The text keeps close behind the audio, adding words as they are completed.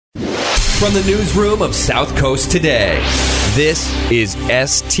From the newsroom of South Coast Today, this is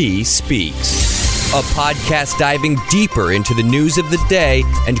ST Speaks, a podcast diving deeper into the news of the day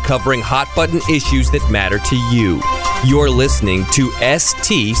and covering hot-button issues that matter to you. You're listening to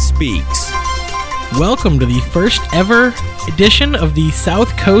ST Speaks. Welcome to the first ever edition of the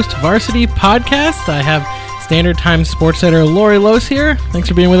South Coast Varsity podcast. I have Standard Times sports editor Laurie here. Thanks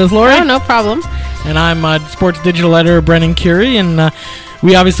for being with us, Laurie. Oh, no problem. And I'm sports digital editor Brennan Kurie, and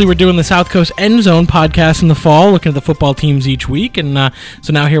we obviously were doing the South Coast End Zone podcast in the fall, looking at the football teams each week, and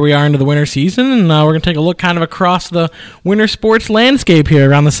so now here we are into the winter season, and we're going to take a look kind of across the winter sports landscape here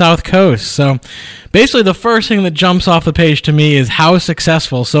around the South Coast. So basically the first thing that jumps off the page to me is how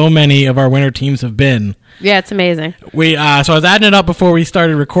successful so many of our winter teams have been. Yeah, it's amazing. So I was adding it up before we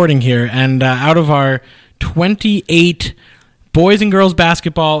started recording here, and out of our 28 boys and girls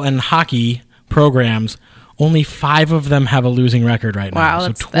basketball and hockey programs, only 5 of them have a losing record right now. Wow,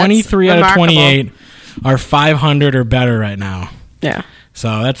 so 23 out of 28 are 500 or better right now. Yeah.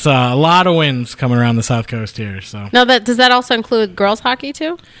 So that's a lot of wins coming around the South Coast here. So Now, does that also include girls hockey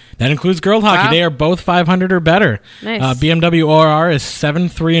too? that includes girls hockey. Wow. They are both 500 or better. Nice. BMW ORR is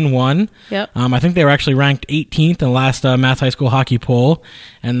 7-3-1. Yep. I think they were actually ranked 18th in the last Mass High School hockey poll.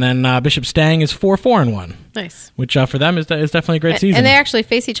 And then Bishop Stang is 4-4-1. Nice. Which for them is definitely a great season. And they actually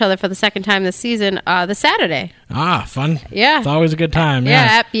face each other for the second time this season, the Saturday. Ah, fun. Yeah. It's always a good time.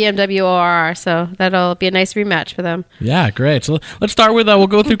 Yeah, at BMW ORR. So that'll be a nice rematch for them. Yeah, great. So let's start with, we'll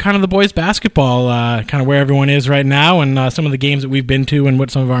go through kind of the boys basketball, kind of where everyone is right now, and some of the games that we've been to and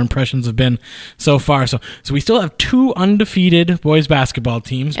what some of our impressions have been so far. So we still have 2 undefeated boys basketball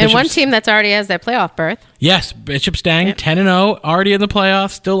teams. And one team that's already has their playoff berth. Yes, Bishop Stang, 10-0, already in the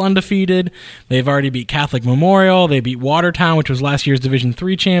playoffs, still undefeated. They've already beat Catholic Memorial. They beat Watertown, which was last year's Division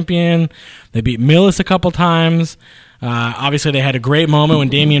III champion. They beat Millis a couple times. Obviously, they had a great moment when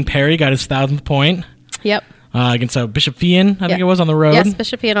Damian Perry got his 1,000th point. Yep. Against Bishop Fian, I think it was, on the road. Yes,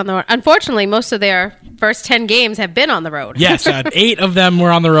 Bishop Fian on the road. Unfortunately, most of their first 10 games have been on the road. Yes, 8 of them were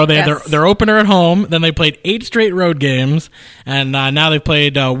on the road. They had their opener at home, then they played 8 straight road games, and now they've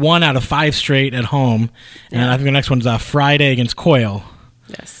played 1 out of 5 straight at home. And I think the next one's Friday against Coyle.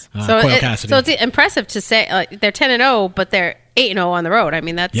 Yes. Coyle Cassidy. So it's impressive to say they're 10-0, but they're 8-0 on the road. I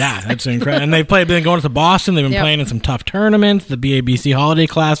mean, that's incredible. And they've been going to Boston. They've been playing in some tough tournaments, the BABC Holiday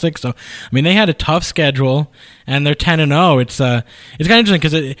Classic. So, I mean, they had a tough schedule, and they're 10-0. It's kind of interesting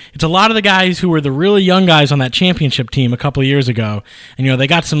because it's a lot of the guys who were the really young guys on that championship team a couple of years ago. And, they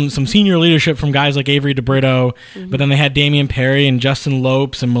got some senior leadership from guys like Avery DeBrito, but then they had Damian Perry and Justin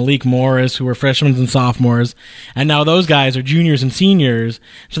Lopes and Malik Morris, who were freshmen and sophomores. And now those guys are juniors and seniors.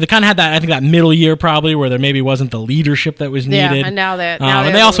 So they kind of had that, I think, that middle year probably where there maybe wasn't the leadership that was needed. Yeah, and now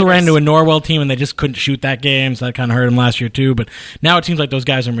and they also ran into a Norwell team, and they just couldn't shoot that game, so that kind of hurt them last year too. But now it seems like those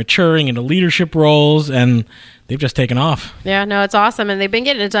guys are maturing into leadership roles, and they've just taken off. Yeah, no, it's awesome, and they've been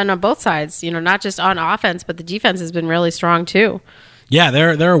getting it done on both sides. Not just on offense, but the defense has been really strong too. Yeah,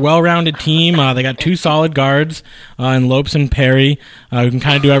 they're a well-rounded team. They got 2 solid guards in Lopes and Perry who can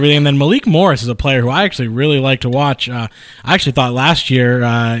kind of do everything. And then Malik Morris is a player who I actually really like to watch. I actually thought last year,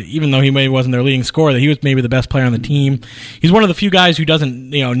 even though he maybe wasn't their leading scorer, that he was maybe the best player on the team. He's one of the few guys who doesn't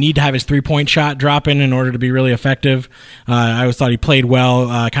need to have his 3-point shot drop in order to be really effective. I always thought he played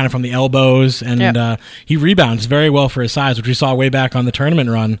well kind of from the elbows, and he rebounds very well for his size, which we saw way back on the tournament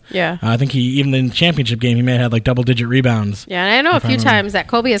run. Yeah. I think even in the championship game, he may have had like double-digit rebounds. Yeah, and I know a few times that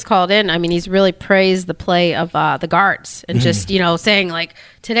Kobe has called in. I mean, he's really praised the play of the guards and just saying like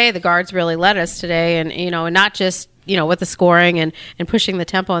today the guards really led us today, and not just with the scoring and pushing the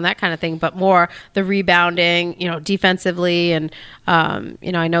tempo and that kind of thing, but more the rebounding, defensively, and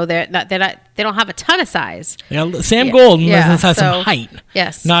I know they don't have a ton of size. Yeah, Sam Golden has some height.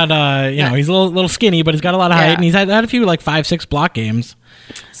 Yes, not he's a little skinny, but he's got a lot of height, and he's had a few like 5-6 block games.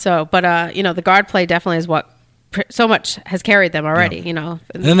 So, but the guard play definitely is what so much has carried them already, And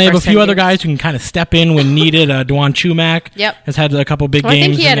then they have a few other guys who can kind of step in when needed. Dwan Chumack has had a couple big games. I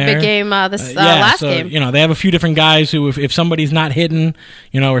think he had a big game last game. They have a few different guys who, if somebody's not hitting,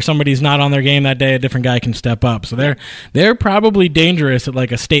 or somebody's not on their game that day, a different guy can step up. So they're probably dangerous at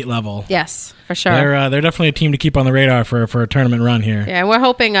like a state level. Yes, for sure. They're definitely a team to keep on the radar for a tournament run here. Yeah, and we're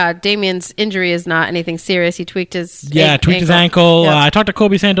hoping Damian's injury is not anything serious. He tweaked his ankle. Yep. I talked to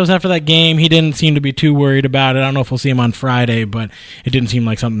Kobe Santos after that game. He didn't seem to be too worried about it. I don't know if we'll see him on Friday, but it didn't seem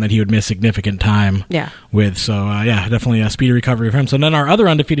like something that he would miss significant time with. So, definitely a speedy recovery for him. So then our other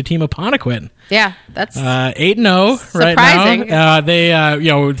undefeated team, Apponequet. Yeah, that's 8-0 right now. They,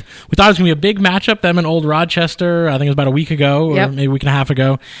 we thought it was going to be a big matchup, them and Old Rochester, I think it was about a week ago, or maybe a week and a half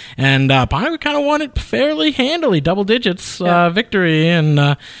ago. And Apponequet kind of won it fairly handily, double digits victory.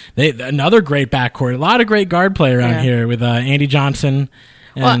 And another great backcourt, a lot of great guard play around here with Andy Johnson.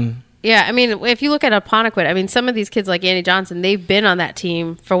 And if you look at Apponequet, I mean, some of these kids like Andy Johnson, they've been on that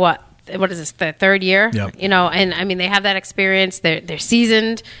team for what is this, the third year? Yep. And I mean, they have that experience. They're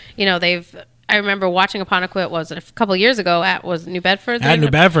seasoned. I remember watching Apponequet, a couple of years ago at New Bedford? At New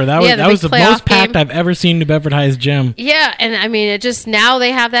Bedford. That was the most packed I've ever seen New Bedford High's gym. Yeah, and I mean, it just, now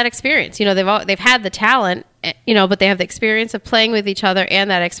they have that experience. They've had the talent, but they have the experience of playing with each other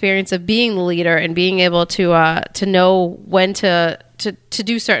and that experience of being the leader and being able to know when to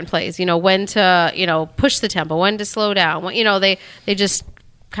do certain plays, when to, push the tempo, when to slow down. They just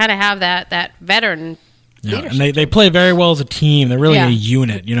kind of have that veteran leadership. And they play very well as a team. They're really a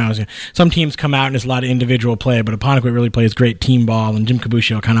unit. Some teams come out and there's a lot of individual play, but Apponequet really plays great team ball, and Jim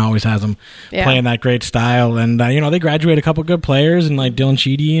Cabuccio kind of always has them playing that great style. And they graduate a couple good players, and like Dylan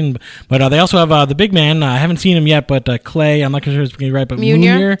Sheedy, but they also have the big man. I haven't seen him yet, but Clay. I'm not sure it's right, but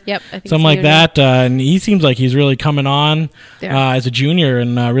Munier. Yep, I think something like that. And he seems like he's really coming on as a junior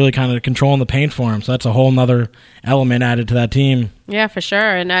and really kind of controlling the paint for him. So that's a whole nother element added to that team. Yeah, for sure.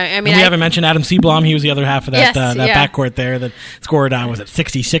 And I mean, we haven't mentioned Adam Seablom. He was the other half of that backcourt there that scored,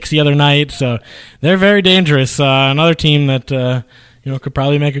 66 the other night. So they're very dangerous. Another team that could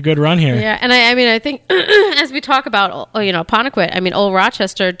probably make a good run here. Yeah, and I think as we talk about Apponequet, I mean, Old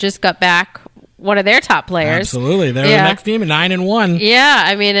Rochester just got back one of their top players. Absolutely, they're the next team at 9-1. Yeah,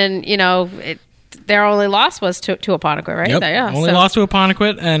 I mean, and their only loss was to Apponequet, right? Yep. Only loss to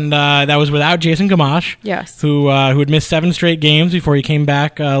Apponequet, and that was without Jason Gamache. Yes. Who had missed 7 straight games before he came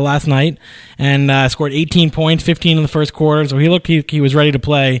back last night, and scored 18 points, 15 in the first quarter. So he was ready to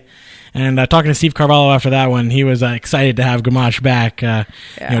play. And talking to Steve Carvalho after that one, he was excited to have Gamache back.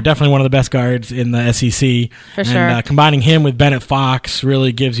 Definitely one of the best guards in the SEC. For sure. And combining him with Bennett Fox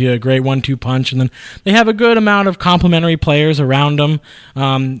really gives you a great 1-2 punch. And then they have a good amount of complementary players around them.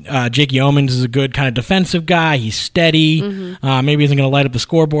 Jake Yeomans is a good kind of defensive guy. He's steady. Mm-hmm. Maybe isn't going to light up the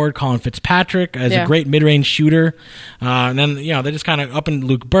scoreboard. Colin Fitzpatrick is a great mid-range shooter. And then they just kind of up in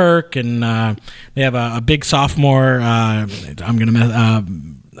Luke Burke, and they have a big sophomore.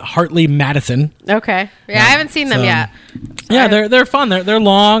 Hartley Madison. Okay. Yeah, I haven't seen them yet. So they're fun. They're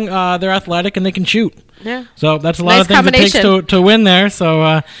long, they're athletic, and they can shoot. Yeah. So that's a lot of things it takes to win there.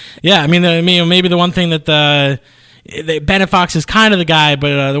 So maybe the one thing that Bennett Fox is kind of the guy,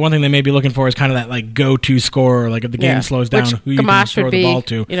 but the one thing they may be looking for is kind of that like go-to scorer, like if the game slows down, who you can throw the ball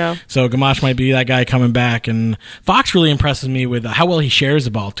to. So Gamache might be that guy coming back, and Fox really impresses me with how well he shares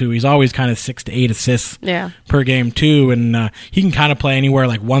the ball too. He's always kind of 6 to 8 assists per game too, and he can kind of play anywhere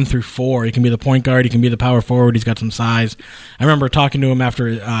like 1 through 4. He can be the point guard, he can be the power forward. He's got some size. I remember talking to him after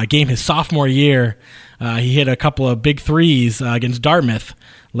a game his sophomore year. He hit a couple of big threes against Dartmouth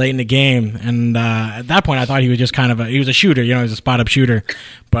late in the game, and at that point I thought he was just kind of he was a shooter, he was a spot-up shooter,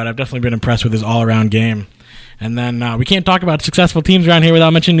 but I've definitely been impressed with his all-around game. And then we can't talk about successful teams around here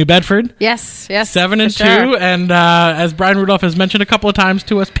without mentioning New Bedford. Yes, 7-2, sure. And as Brian Rudolph has mentioned a couple of times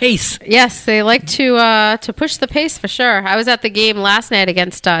to us, pace. Yes, they like to push the pace for sure. I was at the game last night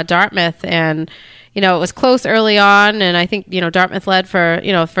against Dartmouth, and it was close early on, and I think, Dartmouth led for,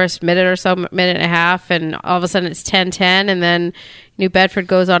 first minute or so, minute and a half, and all of a sudden it's 10-10, and then New Bedford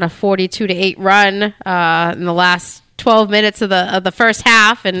goes on a 42-8 run in the last 12 minutes of the first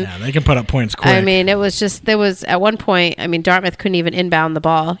half, and they can put up points quick. I mean, there was at one point, I mean, Dartmouth couldn't even inbound the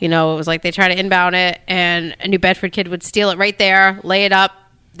ball. It was like they try to inbound it, and a New Bedford kid would steal it right there, lay it up.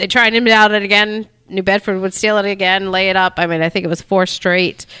 They try and inbound it again. New Bedford would steal it again, lay it up. I mean, I think it was 4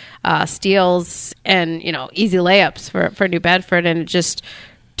 straight steals and easy layups for New Bedford, and it just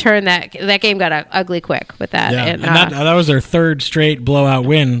turned that game got ugly quick with that. Yeah, and that was their 3rd straight blowout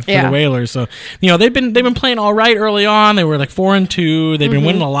win for the Whalers. So they've been playing all right early on. They were like 4-2. They've been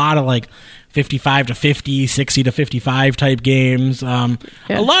winning a lot of like 55-50, 60-55 type games. A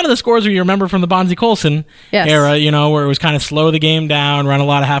lot of the scores you remember from the Bonzie Colson era, where it was kind of slow the game down, run a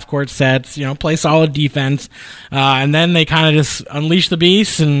lot of half-court sets, play solid defense. And then they kind of just unleashed the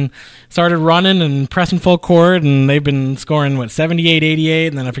beast and started running and pressing full court, and they've been scoring, 78, 88,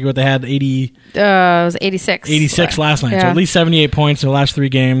 and then I forget what they had, 80... it was 86. 86 last night, so at least 78 points in the last 3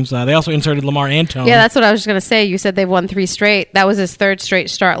 games. They also inserted Lamar Antone. Yeah, that's what I was just going to say. You said they've won 3 straight. That was his 3rd straight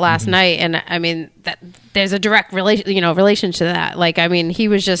start last night, and I mean, that there's a direct relation to that. Like, I mean, he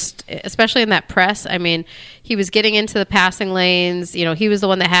was just, especially in that press, I mean, he was getting into the passing lanes. You know, he was the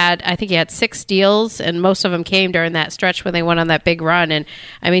one that I think he had 6 steals, and most of them came during that stretch when they went on that big run. And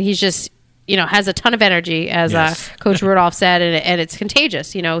I mean, he's just, has a ton of energy, as Coach Rudolph said, and it's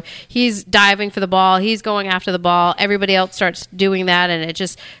contagious. He's diving for the ball. He's going after the ball. Everybody else starts doing that, and it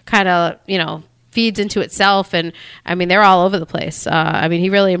just kind of, feeds into itself. And I mean, they're all over the place. I mean, he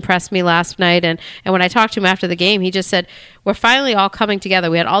really impressed me last night. And when I talked to him after the game, he just said, we're finally all coming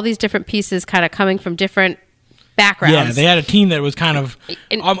together. We had all these different pieces kind of coming from different backgrounds. Yeah, they had a team that was kind of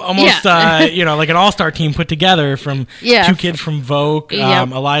almost, like an all-star team put together from 2 kids from Vogue,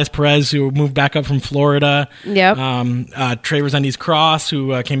 Elias Perez, who moved back up from Florida, Trey Rosendi's Cross,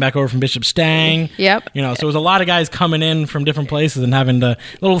 who came back over from Bishop Stang. So it was a lot of guys coming in from different places and having the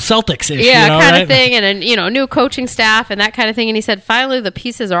little Celtics-ish, kind of thing, and a new coaching staff and that kind of thing. And he said, finally, the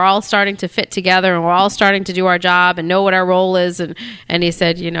pieces are all starting to fit together, and we're all starting to do our job and know what our role is. And he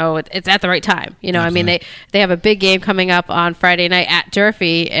said, it's at the right time. I mean, they have a big game coming up on Friday night at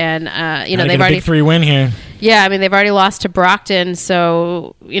Durfee, and they've already a big 3 win here. Yeah, I mean, they've already lost to Brockton,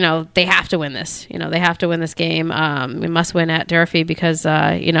 so they have to win this. They have to win this game. We must win at Durfee because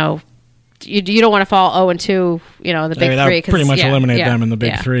you don't want to fall 0-2. In the big 3, pretty much eliminate them in the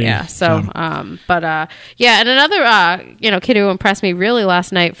big 3. Yeah. So, and another kid who impressed me really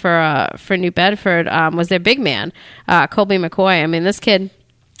last night for New Bedford was their big man, Colby McCoy. I mean, this kid,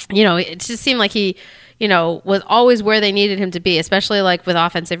 it just seemed like he was always where they needed him to be, especially like with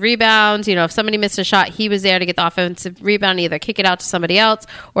offensive rebounds. If somebody missed a shot, he was there to get the offensive rebound, either kick it out to somebody else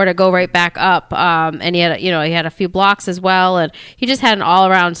or to go right back up. And he had a few blocks as well, and he just had an all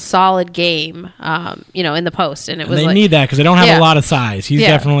around solid game. In the post, and they need that because they don't have a lot of size. He's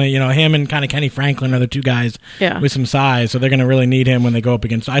definitely him and kind of Kenny Franklin are the 2 guys with some size, so they're going to really need him when they go up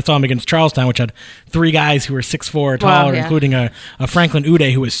against. I saw him against Charlestown, which had 3 guys who were 6'4" taller, including a Franklin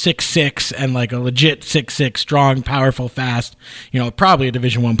Uday who was 6'6" and like a legit 6'6", strong, powerful, fast, probably a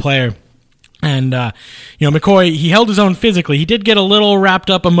Division I player. And, McCoy, he held his own physically. He did get a little wrapped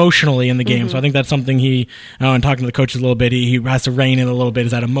up emotionally in the game. So I think that's something and talking to the coaches a little bit, he has to rein in a little bit,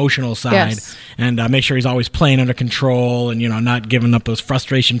 is that emotional side. And make sure he's always playing under control and, not giving up those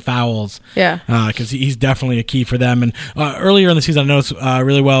frustration fouls. Because he's definitely a key for them. And earlier in the season, I noticed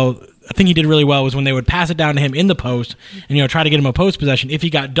really well, I think he did really well was when they would pass it down to him in the post and, try to get him a post possession. If he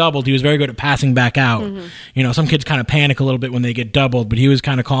got doubled, he was very good at passing back out. Some kids kind of panic a little bit when they get doubled, but he was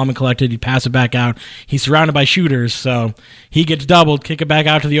kind of calm and collected. He'd pass it back out. He's surrounded by shooters, so he gets doubled, kick it back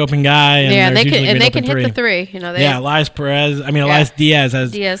out to the open guy. And they can hit the 3. Elias Diaz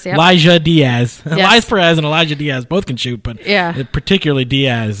has Diaz, Elijah Diaz. Yes. Elias Perez and Elijah Diaz both can shoot, but particularly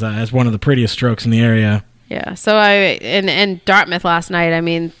Diaz has one of the prettiest strokes in the area. Yeah, so and Dartmouth last night, I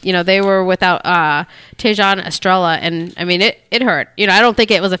mean, they were without Tejan Estrella, and I mean, it hurt. I don't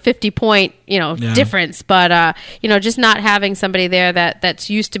think it was a 50-point, difference, but, just not having somebody there that's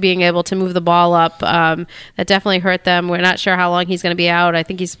used to being able to move the ball up, that definitely hurt them. We're not sure how long he's going to be out. I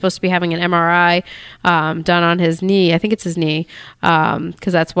think he's supposed to be having an MRI done on his knee. I think it's his knee,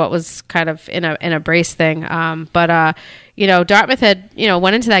 because that's what was kind of in a brace thing. But Dartmouth had,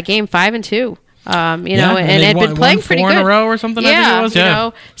 went into that game 5-2. And had been playing pretty good. 4 in a row or something. I think it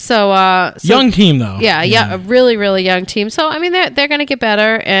was. So young team though. A really, really young team. So I mean, they're going to get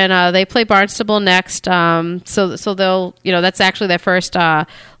better, and they play Barnstable next. So they'll, that's actually their first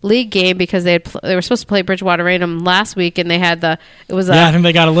league game because they were supposed to play Bridgewater Raynham last week, and they had I think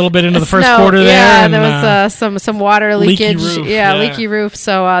they got a little bit into the first quarter there. Yeah, and there was some water leakage. Leaky roof.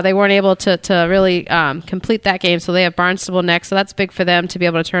 So they weren't able to really complete that game. So they have Barnstable next. So that's big for them to be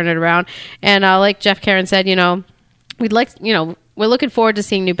able to turn it around. And like Jeff Karen said, we'd like, we're looking forward to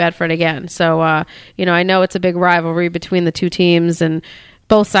seeing New Bedford again. So, I know it's a big rivalry between the 2 teams, and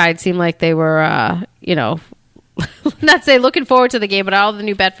both sides seem like they were, not say looking forward to the game, but all the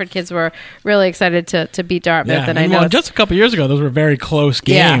New Bedford kids were really excited to beat Dartmouth. And I know just a couple years ago, those were very close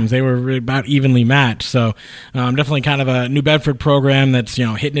games. They were really about evenly matched. So definitely kind of a New Bedford program that's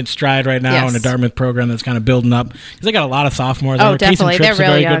hitting its stride right now, and a Dartmouth program that's kind of building up because they got a lot of sophomores. Definitely, Tripp's they're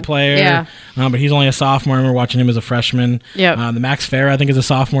a very young. good player, but he's only a sophomore, and we're watching him as a freshman. The Max Farah, I think, is a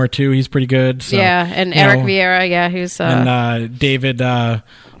sophomore too. He's pretty good. So, and Eric Vieira, who's and David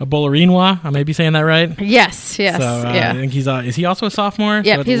Bolarinwa. I may be saying that right. Yes. So I think he's is he also a sophomore?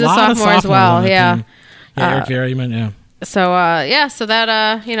 Yeah, he's a sophomore as well. Eric Vieira, So so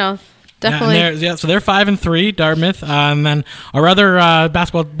that definitely. So they're 5-3, Dartmouth, and then our other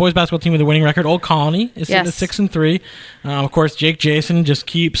boys basketball team with a winning record, Old Colony, is sitting at 6-3. Of course, Jake Jason just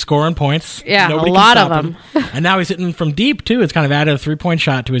keeps scoring points. Yeah, Nobody a lot can of stop them. him. And now he's hitting from deep too. It's kind of added a 3-point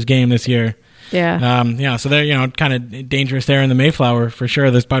shot to his game this year. Yeah. So they're kind of dangerous there in the Mayflower for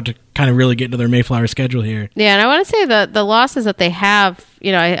sure. They're about to kind of really get into their Mayflower schedule here. Yeah, and I want to say the losses that they have,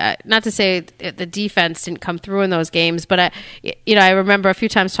 I not to say the defense didn't come through in those games, but I remember a few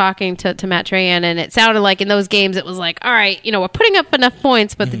times talking to Matt Trahan, and it sounded like in those games it was like, all right, we're putting up enough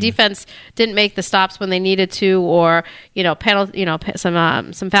points, but the defense didn't make the stops when they needed to, or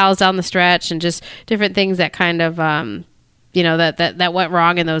some fouls down the stretch, and just different things that kind of that went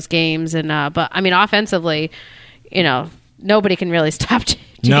wrong in those games. And but I mean, offensively, nobody can really stop Jason.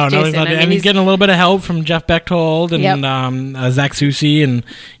 And he's getting a little bit of help from Jeff Bechtold and Zach Susi, and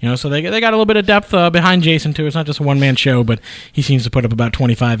so they got a little bit of depth behind Jason too. It's not just a one-man show, but he seems to put up about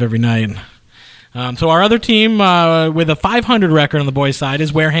 25 every night. So our other team with a 500 record on the boys' side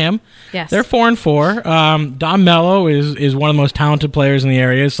is Wareham. Yes. They're 4-4. Dom Mello is one of the most talented players in the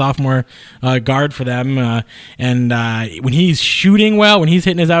area, sophomore guard for them. And when he's shooting well, when he's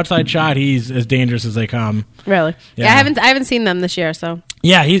hitting his outside shot, he's as dangerous as they come. Really? Yeah, I haven't seen them this year, so.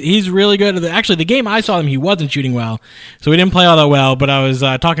 Yeah, he's really good. Actually, the game I saw him, he wasn't shooting well, so he didn't play all that well. But I was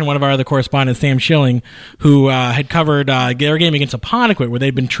talking to one of our other correspondents, Sam Schilling, who had covered their game against Apponequet, where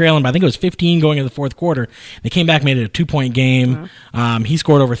they'd been trailing by, I think it was 15 going into the fourth quarter. They came back, made it a 2-point game. Uh-huh. He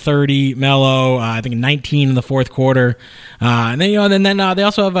scored over 30. Mello, I think 19 in the fourth quarter. And then they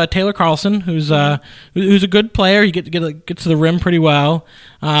also have Taylor Carlson, who's a good player. He gets to the rim pretty well.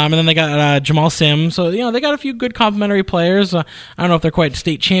 And then they got Jamal Sims. So they got a few good complementary players. I don't know if they're quite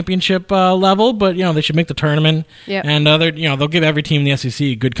state championship level, but they should make the tournament. Yep. And they'll give every team in the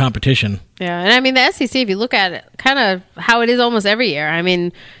SEC good competition. Yeah, and I mean the SEC, if you look at it, kind of how it is almost every year. I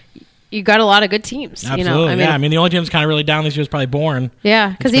mean, you got a lot of good teams. Absolutely. I mean the only team that's kind of really down this year is probably Bourne.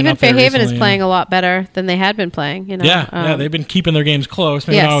 Yeah, because even Fairhaven is playing a lot better than they had been playing. Yeah, they've been keeping their games close.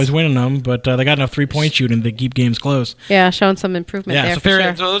 Maybe not always winning them, but they got enough 3-point shooting to keep games close. Yeah, showing some improvement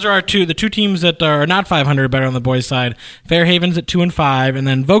there. So those are the two teams that are not 500 better on the boys' side. Fairhaven's at 2-5, and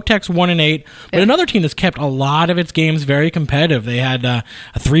then Votech's 1-8. But another team that's kept a lot of its games very competitive. They had a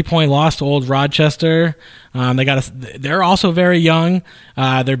 3-point loss to Old Rochester. They're also very young.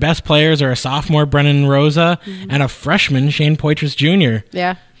 Their best players are a sophomore, Brennan Rosa, and a freshman, Shane Poitras Jr.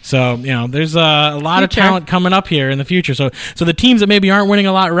 Yeah. So, there's a lot of talent coming up here in the future. So the teams that maybe aren't winning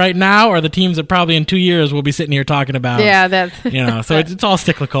a lot right now are the teams that probably in 2 years we'll be sitting here talking about. Yeah, that's... So it's all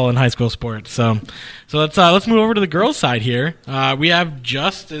cyclical in high school sports. So let's move over to the girls' side here. We have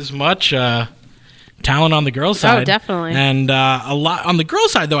just as much... talent on the girls' side. Oh, definitely. And a lot on the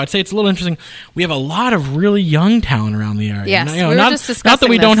girls' side, though, I'd say it's a little interesting. We have a lot of really young talent around the area. Yes, we were just discussing not that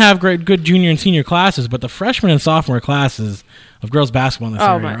we don't have good junior and senior classes, but the freshman and sophomore classes of girls basketball in this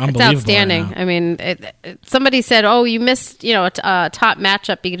area are unbelievable. It's outstanding. Right, I mean, somebody said, "Oh, you missed a top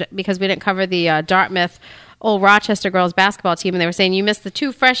matchup because we didn't cover the Dartmouth." Old Rochester girls basketball team, and they were saying you missed the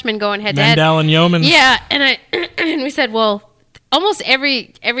two freshmen going head to head. Mendel and Yeomans. Yeah, and we said, well. Almost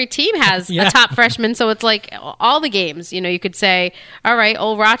every team has a top freshman, so it's like all the games. You could say, all right,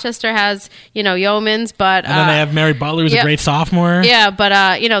 Old Rochester has Yeomans, but and then they have Mary Butler, who's a great sophomore. Yeah, but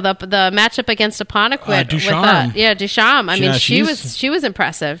the matchup against Apponequet, Ducharme. Ducharme. I mean, she was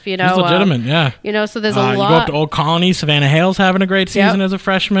impressive. She's legitimate. So there's a lot. You go up to Old Colony. Savannah Hale's having a great season as a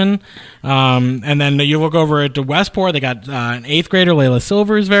freshman. And then you look over at Westport. They got an 8th grader, Layla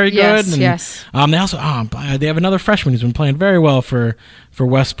Silver, is very good. Yes. They also they have another freshman who's been playing very well for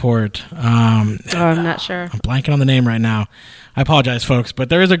Westport. I'm not sure. I'm blanking on the name right now. I apologize, folks, but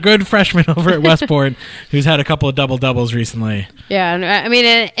there is a good freshman over at Westport who's had a couple of double-doubles recently. Yeah, I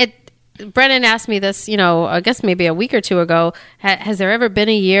mean, Brennan asked me this, I guess maybe a week or two ago. Has there ever been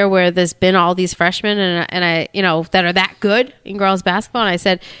a year where there's been all these freshmen and I that are that good in girls basketball? And I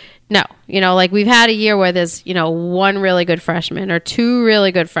said, no. We've had a year where there's, one really good freshman or two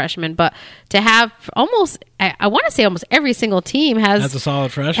really good freshmen, but to have almost, I want to say almost every single team has a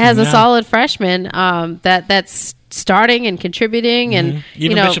solid freshman. Solid freshman that's starting and contributing. And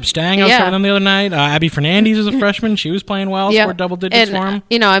even Bishop Stang, I was talking on the other night. Abby Fernandez is a freshman. She was playing well, scored double digits for him.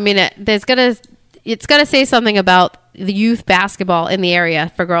 I mean, it's got to say something about the youth basketball in the area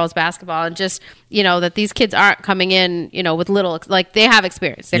for girls basketball, and just that these kids aren't coming in with little, like they have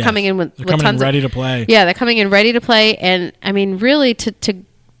experience. They're coming in with tons ready to play. Yeah, they're coming in ready to play, and I mean really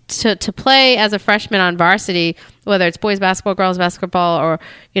to play as a freshman on varsity, whether it's boys basketball, girls basketball, or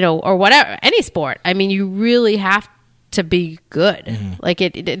or whatever, any sport. I mean, you really have to be good. Like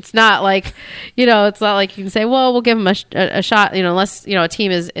it's not like, it's not like you can say, well, we'll give them a shot, unless, a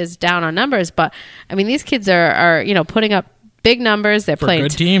team is down on numbers. But I mean, these kids are putting up big numbers. They're playing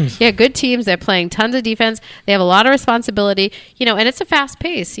good teams. Yeah, good teams. They're playing tons of defense. They have a lot of responsibility, and it's a fast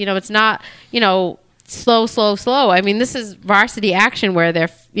pace. It's not, slow. I mean, this is varsity action where they're,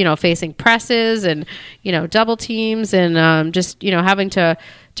 facing presses and, double teams and just, having to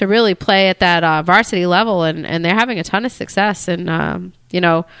really play at that varsity level, and they're having a ton of success. And,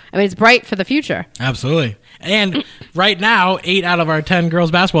 it's bright for the future. Absolutely. And right now, 8 out of our 10 girls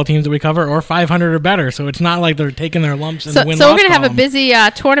basketball teams that we cover are 500 or better. So it's not like they're taking their lumps in the win-loss So we're going to have column. a busy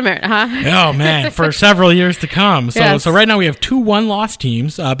tournament, huh? Oh, man, for several years to come. So Yes. so right now we have 2 one-loss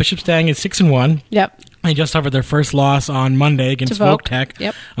teams. Bishop Stang is 6-1. Yep. They just suffered their first loss on Monday against Voc Tech,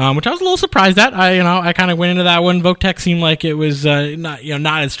 Yep. Which I was a little surprised at. I kind of went into that one. Voc Tech seemed like it was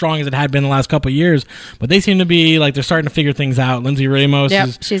not as strong as it had been the last couple of years, but they seem to be like they're starting to figure things out. Lindsay Ramos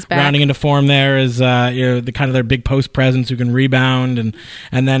is she's back. rounding into form there as the kind of their big post presence who can rebound, and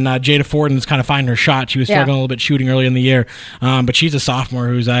then Jada Fortin's kind of finding her shot. She was struggling a little bit shooting early in the year, but she's a sophomore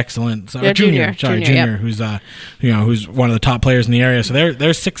who's excellent. So, junior, yep. who's one of the top players in the area. So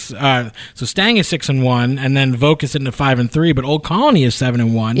they're 6. So Stang is 6-1. And then Voc is sitting at 5-3, but Old Colony is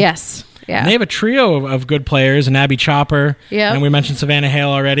 7-1. Yes. Yeah. And they have a trio of good players, and Abby Chopper, and we mentioned Savannah Hale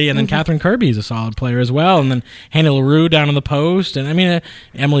already, and then Catherine Kirby is a solid player as well, and then Hannah LaRue down on the post, and I mean,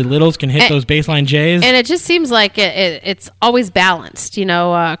 Emily Littles can hit those baseline J's. And it just seems like it's always balanced.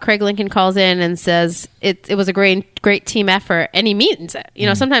 Craig Lincoln calls in and says it was a great team effort, and he means it.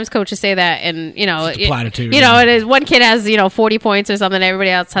 Sometimes coaches say that, and it's a platitude. It is one kid has 40 points or something, everybody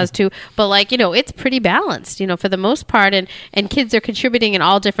else has 2, but it's pretty balanced. For the most part, and kids are contributing in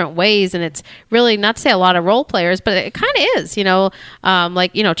all different ways. And it's really, not to say a lot of role players, but it kind of is,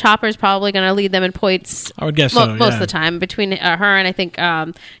 Chopper's probably going to lead them in points. I would guess most of the time between her and I think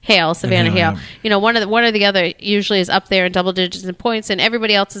Hale, Savannah Hale. Yeah. One or the other usually is up there in double digits in points, and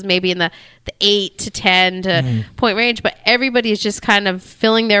everybody else is maybe in the 8 to 10 to point range, but everybody is just kind of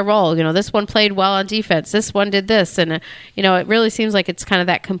filling their role. This one played well on defense. This one did this, and it really seems like it's kind of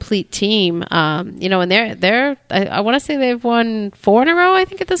that complete team. And I want to say they've won 4 in a row, I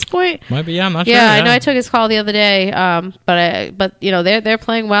think, at this point. Might be, I'm not sure. Yeah, I know I took his call the other day, but they're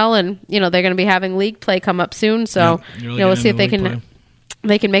playing well, and they're going to be having league play come up soon. So we'll see if they can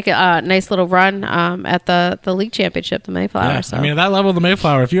make a nice little run at the league championship, the Mayflower. Yeah. So. I mean, at that level of the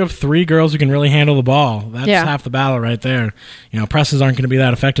Mayflower, if you have 3 girls who can really handle the ball, that's half the battle right there. Presses aren't going to be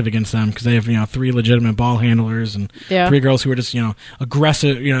that effective against them because they have 3 legitimate ball handlers and 3 girls who are just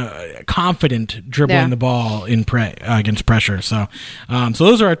aggressive, confident dribbling the ball in against pressure. So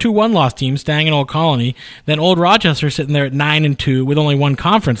those are our 2 one-loss teams, Stang and Old Colony. Then Old Rochester sitting there at 9-2 with only 1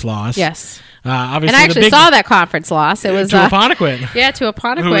 conference loss. Yes. Obviously, and I actually saw that conference loss. It was to Apponequet. Yeah, to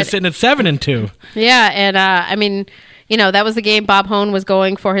Apponequet, who was sitting at 7-2. Yeah, and I mean, that was the game Bob Hone was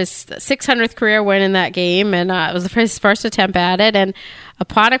going for his 600th career win in that game, and it was his first attempt at it. And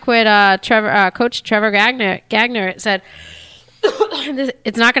Apponequet coach Trevor Gagner said,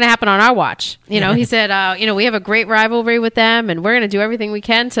 it's not going to happen on our watch. He said, we have a great rivalry with them, and we're going to do everything we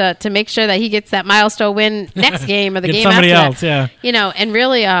can to make sure that he gets that milestone win next game or the game somebody after else, that. And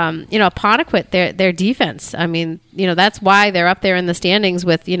really, Apponequet, their defense. I mean, that's why they're up there in the standings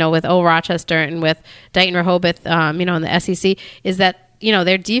with Old Rochester and with Dayton Rehoboth, in the SEC, is that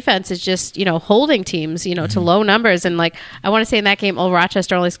their defense is just holding teams to low numbers. And I want to say in that game, Old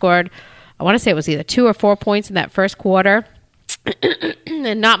Rochester only scored, I want to say it was either 2 or 4 points in that first quarter.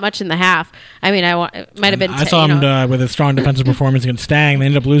 And not much in the half. I mean, it might have been. I saw him with a strong defensive performance against Stang. They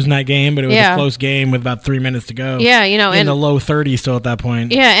ended up losing that game, but it was a close game with about 3 minutes to go. Yeah, in the low 30s still at that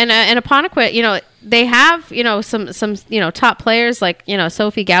point. Yeah, and Apponequet, they have some top players like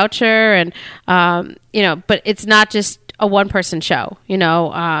Sophie Goucher and but it's not just a one-person show,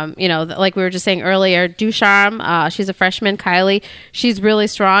 like we were just saying earlier. Ducharme, she's a freshman. Kylie, she's really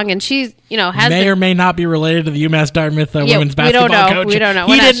strong, and she's may or may not be related to the UMass Dartmouth women's basketball coach. We don't know.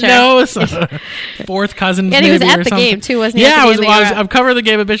 He didn't know. So fourth cousins. And he was at the game too, wasn't he? Yeah, I've covered the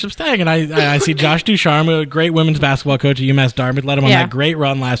game at Bishop Stang, and I see Josh Ducharme, a great women's basketball coach at UMass Dartmouth, led him on that great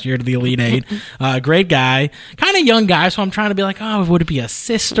run last year to the Elite Eight. Great guy, kind of young guy. So I'm trying to be like, oh, would it be a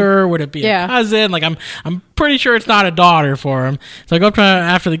sister? Would it be a cousin? Like I'm pretty sure it's not a daughter for him. So I go up to him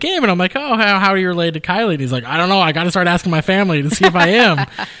after the game, and I'm like, oh, how are you related to Kylie? And he's like, I don't know. I got to start asking my family to see if I am.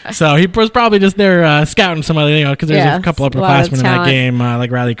 So he was probably just there scouting some other, because there's a couple upperclassmen in that game,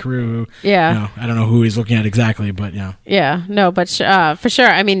 like Riley Carew. I don't know who he's looking at exactly, but for sure.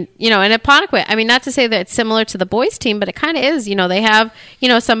 I mean, and at Apponequet, I mean, not to say that it's similar to the boys team, but it kind of is. They have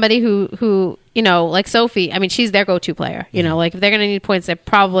somebody who like Sophie, I mean, she's their go-to player. Like if they're going to need points, they're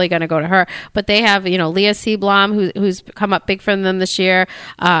probably going to go to her. But they have, Leah Seablom, who's come up big for them this year.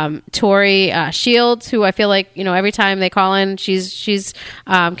 Tori Shields, who I feel like, every time they call in, she's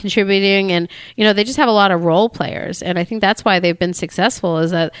contributing. And, they just have a lot of role players. And I think that's why they've been successful,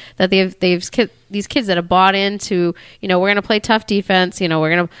 is that they've these kids that have bought into, we're going to play tough defense. We're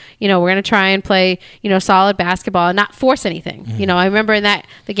going to try and play, solid basketball and not force anything. I remember in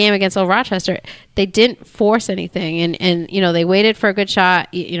the game against Old Rochester, they didn't force anything, and they waited for a good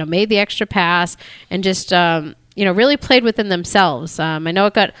shot, made the extra pass, and just really played within themselves. I know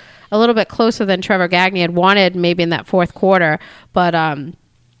it got a little bit closer than Trevor Gagne had wanted maybe in that fourth quarter, but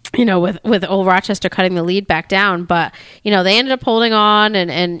with Old Rochester cutting the lead back down, but they ended up holding on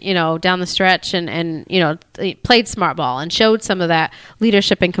and down the stretch and they played smart ball and showed some of that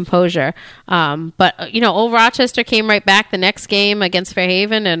leadership and composure. But Old Rochester came right back the next game against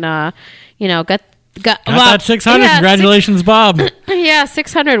Fairhaven and got that 600. Yeah, Congratulations, Bob. Yeah,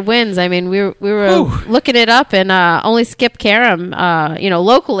 600 wins. I mean, we were looking it up, and only Skip Karam,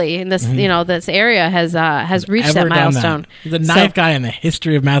 locally in this this area has reached that milestone. He's the ninth guy in the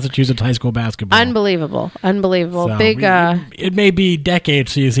history of Massachusetts high school basketball. Unbelievable. So big. It may be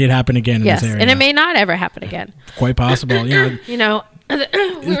decades till you see it happen again in this area, and it may not ever happen again. Quite possible.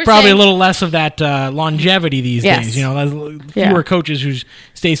 There's probably a little less of that longevity these days. Fewer coaches who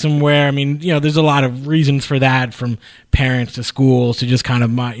stay somewhere. I mean, there's a lot of reasons for that, from parents to schools to just kind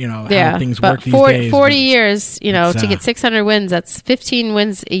of how things work these days. 40 years, to get 600 wins, that's 15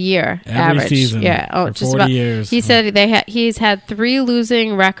 wins a year every average. Season. Yeah, just 40 years. He said he's had 3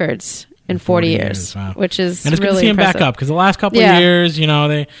 losing records in 40 years, wow. Which is and it's really good to see impressive. Him back up, because the last couple of years,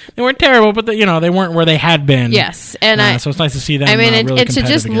 they weren't terrible, but they weren't where they had been. Yes, and so it's nice to see them. I mean, really to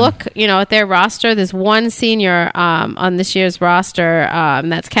just again. look, at their roster. There's one senior on this year's roster,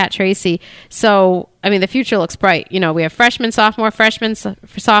 that's Kat Tracy. So I mean, the future looks bright. We have freshman, sophomore, freshman,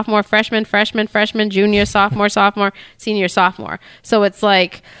 junior, sophomore, senior, sophomore. So it's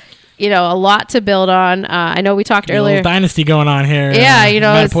like, a lot to build on. I know we talked earlier. Little dynasty going on here. Yeah,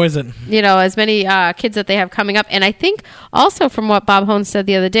 as many kids that they have coming up. And I think also from what Bob Holmes said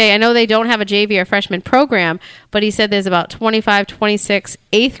the other day, I know they don't have a JV or freshman program, but he said there's about 25, 26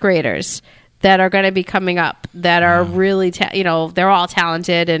 eighth graders that are going to be coming up that are really, they're all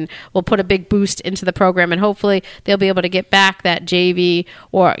talented and will put a big boost into the program. And hopefully they'll be able to get back that JV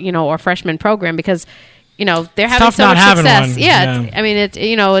or freshman program, because they're having so much success. One. Yeah. I mean, it's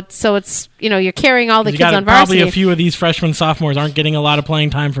you're carrying all the kids on varsity. Probably a few of these freshmen, sophomores aren't getting a lot of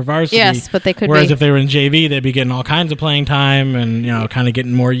playing time for varsity. Yes, but they could. Whereas if they were in JV, they'd be getting all kinds of playing time and kind of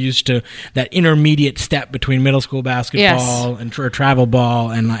getting more used to that intermediate step between middle school basketball and travel ball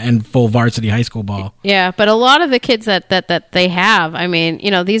and full varsity high school ball. Yeah, but a lot of the kids that they have, I mean,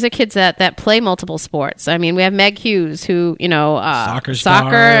 these are kids that play multiple sports. I mean, we have Meg Hughes, who soccer,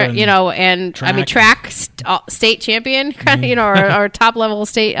 and track. I mean track state champion, or top level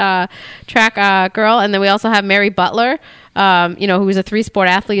state track girl, and then we also have Mary Butler, who is a 3-sport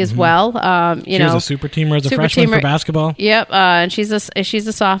athlete as well. She was a super teamer as a freshman for basketball. Yep, and she's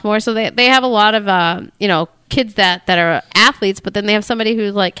a sophomore, so they have a lot of kids that are athletes, but then they have somebody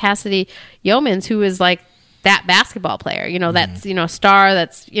who's like Cassidy Yeomans, who is like that basketball player, that's, star,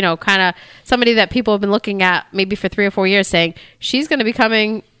 that's, kind of somebody that people have been looking at maybe for 3 or 4 years, saying she's going to be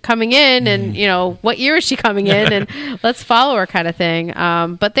coming in, and what year is she coming in, and let's follow her, kind of thing.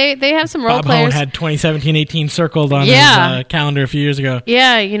 But they have some role Bob players. Bob had 2017-18 circled on his calendar a few years ago.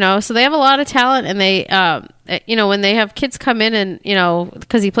 Yeah, so they have a lot of talent, and they when they have kids come in, and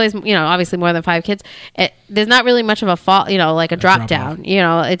because he plays obviously more than 5 kids, there's not really much of a fall, like a drop down.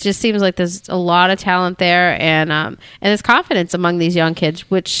 It just seems like there's a lot of talent there, and there's confidence among these young kids,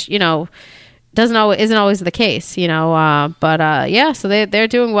 which isn't always the case, so they're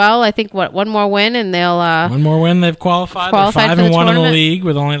doing well. I think one more win and they'll one more win, they've qualified. They're 5-1 in the league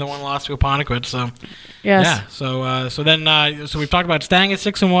with only the one loss to Apponequet. So yes. Yeah. So we've talked about Stang at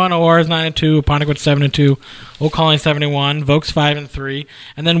 6-1, OR is 9-2, Apponequet 7-2, Old Colony 7-1, Vokes 5-3,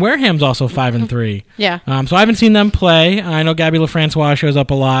 and then Wareham's also 5-3. Yeah. So I haven't seen them play. I know Gabby LaFrancois shows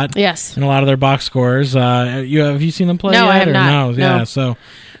up a lot. Yes. In a lot of their box scores. Have you seen them play? No, yet, I have not. No. Yeah. No.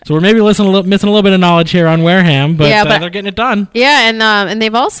 So we're maybe missing a little bit of knowledge here on Wareham, but they're getting it done. Yeah, and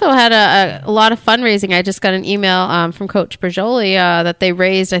they've also had a lot of fundraising. I just got an email from Coach Bergioli that they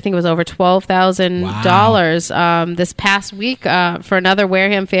raised, I think it was over $12,000 this past week for another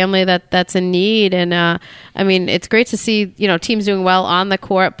Wareham family that's in need. And I mean, it's great to see teams doing well on the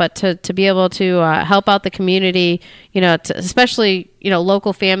court, but to be able to help out the community, especially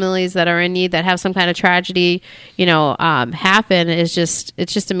local families that are in need, that have some kind of tragedy, happen, it's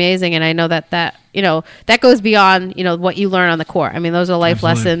just amazing. And I know that goes beyond, what you learn on the court. I mean, those are life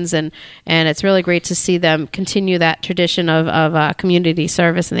lessons, and it's really great to see them continue that tradition of community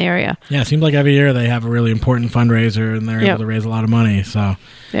service in the area. Yeah, it seems like every year they have a really important fundraiser, and they're able to raise a lot of money. So,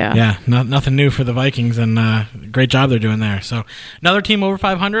 nothing new for the Vikings, and great job they're doing there. So, another team over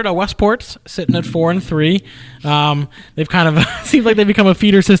 500, Westport's sitting at 4-3. They've kind of seems like they've become a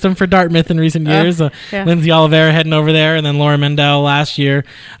feeder system for Dartmouth in recent years. Lindsay Oliveira heading over there, and then Laura Mendel last year.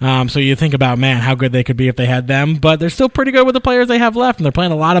 So you think about, man, how good they could be if they had them, but they're still pretty good with the players they have left, and they're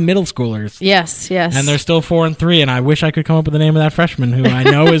playing a lot of middle schoolers. Yes. And they're still 4-3, and I wish I could come up with the name of that freshman who I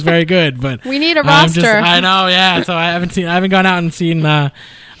know is very good, but we need a roster. I know, yeah. So I haven't gone out and seen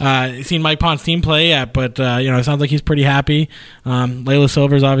Mike Pont's team play yet, but it sounds like he's pretty happy. Layla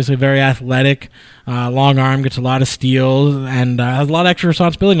Silver's obviously very athletic, long arm, gets a lot of steals, and has a lot of extra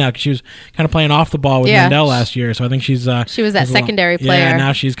responsibility now because she was kind of playing off the ball with Mendel last year. So I think she was that secondary player. Yeah,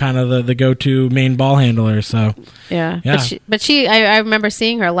 now she's kind of the go-to main ball handler. So but I remember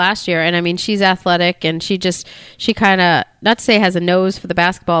seeing her last year, and I mean, she's athletic, and she kind of, not to say has a nose for the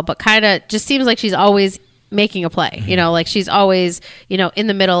basketball, but kind of just seems like she's always making a play, like she's always, in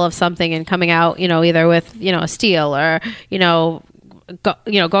the middle of something and coming out, either with, a steal or,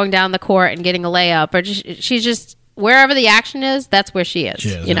 going down the court and getting a layup, or she's just wherever the action is, that's where she is,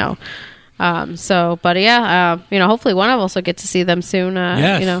 hopefully one of us will get to see them soon.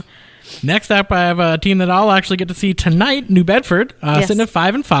 Next up, I have a team that I'll actually get to see tonight, New Bedford, sitting at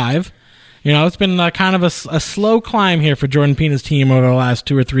 5-5. It's been kind of a slow climb here for Jordan Pina's team over the last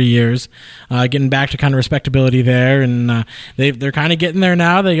 2 or 3 years, getting back to kind of respectability there, and they're kind of getting there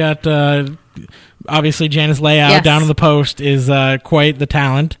now. They got obviously Janice Layout down in the post is quite the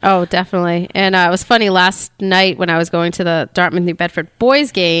talent. Oh, definitely. And it was funny last night when I was going to the Dartmouth New Bedford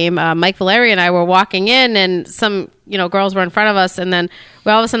boys game. Mike Valeri and I were walking in, and some girls were in front of us, and then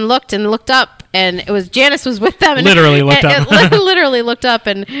we all of a sudden looked up. And it was Janice was with them. And literally looked up. Literally looked up,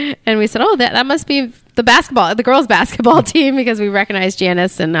 and we said, "Oh, that must be the girls' basketball team," because we recognized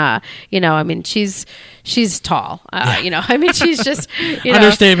Janice, and I mean, she's tall. I mean, she's just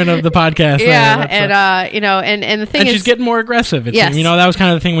understatement of the podcast. Yeah, and the thing is, she's getting more aggressive. It seems. That was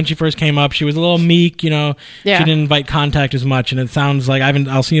kind of the thing when she first came up. She was a little meek. She didn't invite contact as much, and it sounds like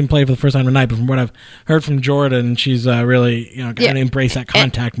I'll see him play for the first time tonight. But from what I've heard from Jordan, she's really going to embrace that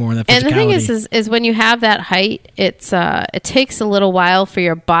contact more and that physicality. And the thing is when you have that height, it takes a little while for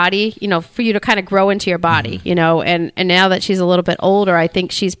your body, for you to kind of grow into your body, and now that she's a little bit older, I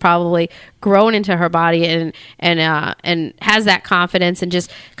think she's probably grown into her body and has that confidence and just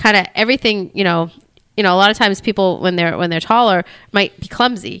kind of everything, a lot of times people when they're taller might be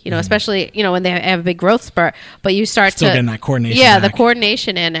clumsy, especially when they have a big growth spurt. But you start still getting that coordination. Yeah, back. The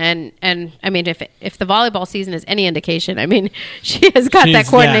coordination and I mean, if the volleyball season is any indication, I mean, she has got that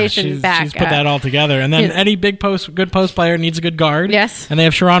coordination back. She's put that all together, and then any good post player needs a good guard. Yes, and they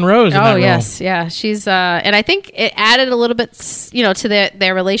have Sharon Rose. In that role. Yeah, she's and I think it added a little bit, to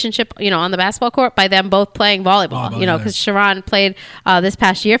their relationship, on the basketball court by them both playing volleyball. Because Sharon played this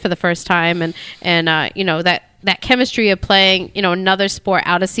past year for the first time, and that chemistry of playing, another sport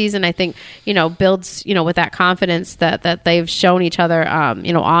out of season, I think, builds, with that confidence that they've shown each other,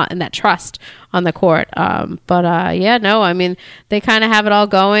 and that trust on the court. I mean, they kind of have it all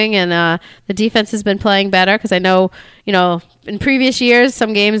going, and the defense has been playing better because I know, in previous years,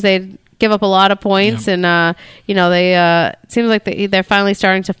 some games they'd give up a lot of points, and, they it seems like they're finally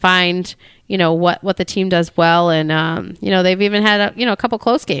starting to find, what the team does well, and they've even had a couple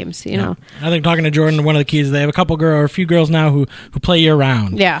close games. I think talking to Jordan, one of the keys, they have a few girls now who play year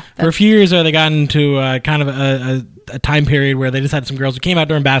round. Yeah, for a few years there, they got into kind of a time period where they just had some girls who came out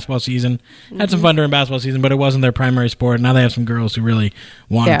during basketball season, had some fun during basketball season, but it wasn't their primary sport. Now they have some girls who really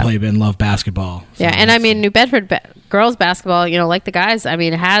want to play and love basketball. So and I mean, New Bedford girls basketball, like the guys, I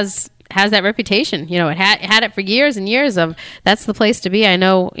mean, has that reputation. It had it for years and years of that's the place to be. I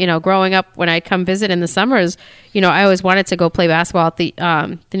know, growing up when I'd come visit in the summers, I always wanted to go play basketball at the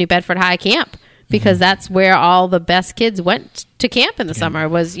New Bedford High camp because that's where all the best kids went to camp in the summer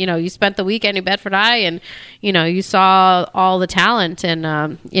was, you spent the week at New Bedford High and, you saw all the talent and,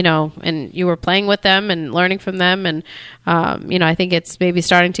 and you were playing with them and learning from them. And, I think it's maybe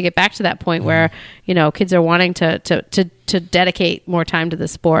starting to get back to that point where, kids are wanting to dedicate more time to the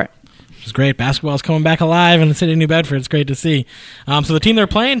sport. Which is great. Basketball is coming back alive in the city of New Bedford. It's great to see. So the team they're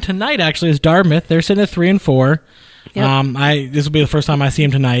playing tonight actually is Dartmouth. They're sitting at 3-4. Yep. This will be the first time I see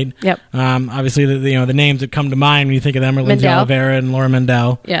him tonight. Yep. Obviously, the names that come to mind when you think of them are Lindsay Mendel. Oliveira and Laura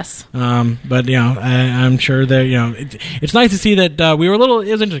Mendel. Yes. But I'm sure that it's nice to see that we were a little.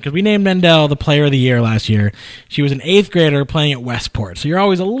 It was interesting because we named Mendel the Player of the Year last year. She was an 8th grader playing at Westport, so you're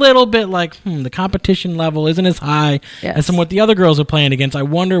always a little bit like, the competition level isn't as high as some what the other girls are playing against. I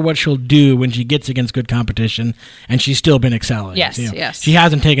wonder what she'll do when she gets against good competition, and she's still been excelling. Yes. Yes. She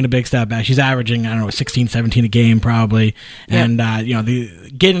hasn't taken a big step back. She's averaging 16, 17 a game probably, and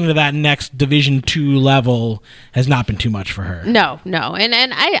getting to that next Division II level has not been too much for her. No,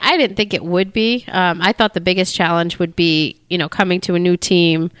 and I didn't think it would be. I thought the biggest challenge would be coming to a new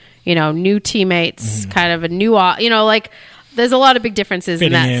team, new teammates, kind of a new, there's a lot of big differences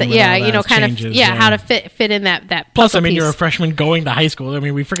in that. How to fit in that. Plus, piece. You're a freshman going to high school.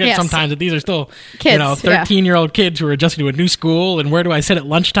 We forget sometimes that these are still kids, 13-year-old kids who are adjusting to a new school, and where do I sit at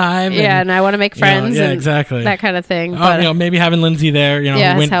lunchtime? And I want to make friends. Exactly. That kind of thing. But, maybe having Lindsay there,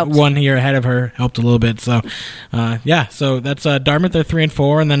 went 1 year ahead of her helped a little bit. So, so that's Dartmouth. They're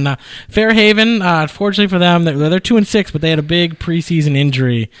 3-4, and then Fairhaven. Fortunately for them, they're 2-6, but they had a big preseason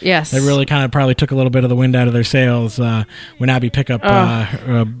injury. Yes, that really kind of probably took a little bit of the wind out of their sails. When Abby Pickup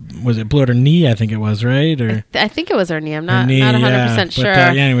was it blew out her knee? I think it was, right? Or I think it was her knee. I'm not 100% sure.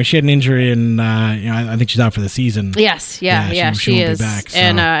 But anyway, she had an injury, and I think she's out for the season. Yes, she is. Be back, so.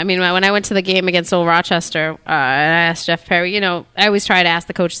 And when I went to the game against Old Rochester, and I asked Jeff Perry, I always try to ask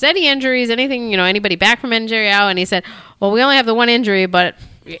the coaches any injuries, anything, anybody back from injury out, and he said, well, we only have the one injury, but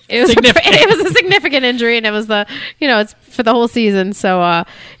it was a significant injury, and it was it's for the whole season. So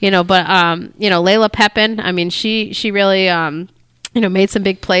Layla Pepin, she really made some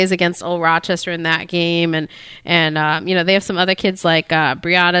big plays against Old Rochester in that game, and they have some other kids like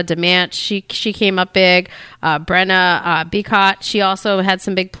Brianna DeMant. She came up big. Brenna Beacott, she also had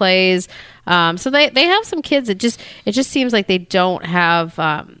some big plays. So they have some kids. It just seems like they don't have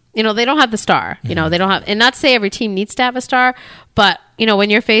they don't have the star. They don't have, and not to say every team needs to have a star, but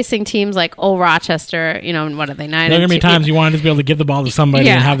when you're facing teams like Old Rochester, and what are they, 9? There are going to be times you want to be able to give the ball to somebody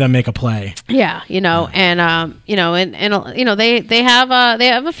and have them make a play. Yeah, and they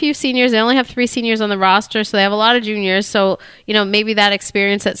have a few seniors. They only have 3 seniors on the roster, so they have a lot of juniors. So maybe that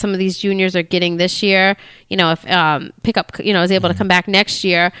experience that some of these juniors are getting this year, if Pickup is able to come back next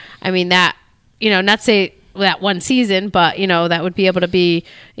year, that not to say that one season, but that would be able to be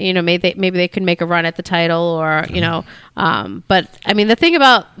maybe they could make a run at the title, or but the thing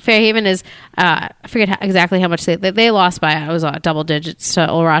about Fairhaven is I forget exactly how much they lost by. It was double digits to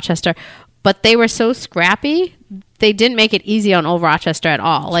Old Rochester, but they were so scrappy. They didn't make it easy on Old Rochester at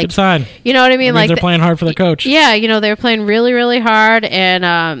all. Good sign. You know what I mean? They're playing hard for the coach. Yeah, they were playing really, really hard,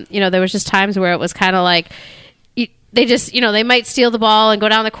 and there was just times where it was kind of like they just, they might steal the ball and go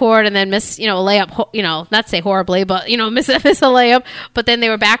down the court and then miss, a layup, not to say horribly, but, miss a layup. But then they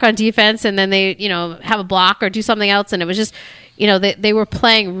were back on defense, and then they, have a block or do something else. And it was just, they were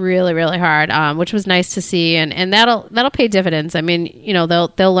playing really, really hard, which was nice to see. And that'll pay dividends. They'll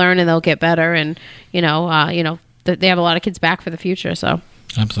learn and they'll get better. And, they have a lot of kids back for the future. So.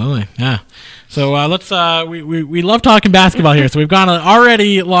 Absolutely, yeah. So let's we love talking basketball here. So we've gone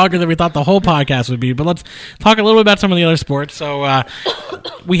already longer than we thought the whole podcast would be. But let's talk a little bit about some of the other sports. So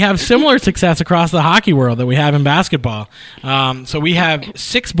we have similar success across the hockey world that we have in basketball. So we have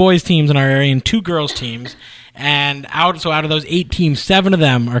 6 boys teams in our area and 2 girls teams. And out of those 8 teams, 7 of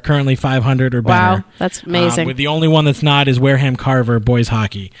them are currently 500 or better. Wow, that's amazing. With the only one that's not is Wareham Carver boys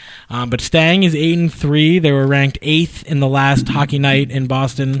hockey. But Stang is 8-3. They were ranked 8th in the last hockey night in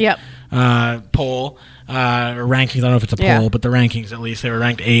Boston poll. Rankings, I don't know if it's a poll, but the rankings, at least, they were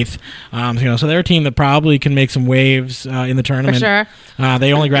ranked 8th. So they're a team that probably can make some waves in the tournament. For sure.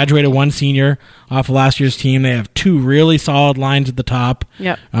 They only graduated 1 senior off of last year's team. They have 2 really solid lines at the top.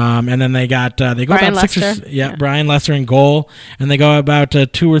 Yep. And then they go Brian about 6 Brian Lesser in goal, and they go about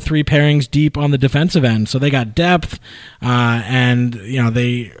 2 or 3 pairings deep on the defensive end. So they got depth, and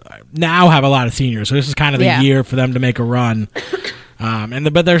they now have a lot of seniors. So this is kind of the year for them to make a run.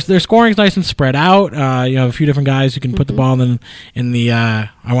 But their scoring is nice and spread out. You have a few different guys who can put the ball in the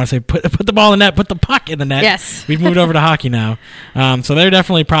I want to say put the ball in the net, put the puck in the net. Yes. We've moved over to hockey now. So they're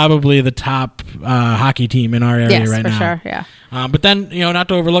definitely probably the top hockey team in our area right now. Yes, for sure, yeah. But then, not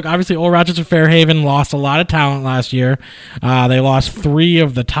to overlook, obviously Old Rochester Fairhaven lost a lot of talent last year. They lost 3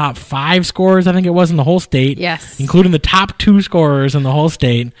 of the top 5 scorers, I think it was, in the whole state. Yes. Including the top 2 scorers in the whole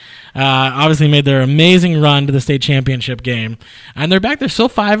state. Obviously made their amazing run to the state championship game. And they're back. They're still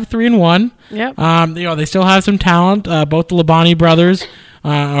 5-3-1. Yep. They still have some talent. Both the Labonte brothers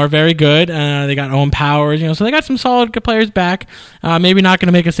are very good. They got Owen Powers, so they got some solid good players back. Maybe not going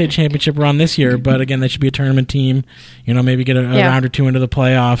to make a state championship run this year, but again, they should be a tournament team. Maybe get a round or two into the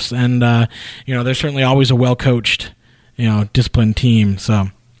playoffs, and they're certainly always a well-coached, disciplined team. So.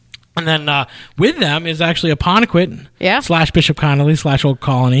 And then with them is actually Apponequet / Bishop Connolly / Old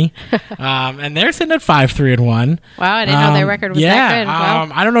Colony, and they're sitting at 5-3-1. Wow, I didn't know their record was that good. Wow.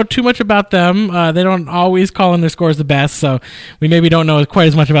 I don't know too much about them. They don't always call in their scores the best, so we maybe don't know quite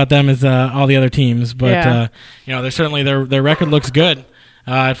as much about them as all the other teams. But they're certainly their record looks good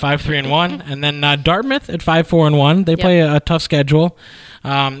at 5-3-1, and then Dartmouth at 5-4-1. They play a tough schedule.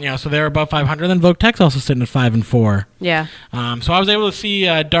 So they're above 500. Then Vogue Tech's also sitting at 5-4. Yeah. So I was able to see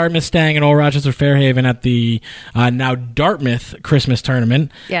Dartmouth staying at Old Rochester Fairhaven at the now Dartmouth Christmas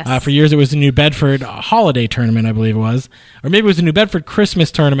tournament. Yes. For years it was the New Bedford Holiday Tournament, I believe it was, or maybe it was the New Bedford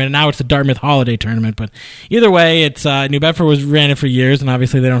Christmas Tournament, and now it's the Dartmouth Holiday Tournament. But either way, it's New Bedford ran it for years, and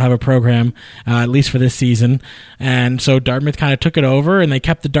obviously they don't have a program at least for this season, and so Dartmouth kind of took it over, and they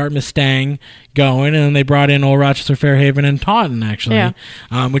kept the Dartmouth Stang going, and then they brought in Old Rochester Fairhaven and Taunton actually. Yeah.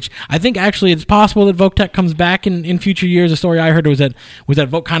 Which I think actually it's possible that Vogue Tech comes back in future years. The story I heard was that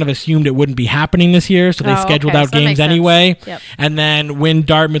Vogue kind of assumed it wouldn't be happening this year, so they scheduled out games anyway. Yep. And then when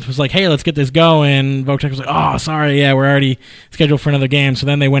Dartmouth was like, hey, let's get this going, Vogue Tech was like, oh, sorry, we're already scheduled for another game. So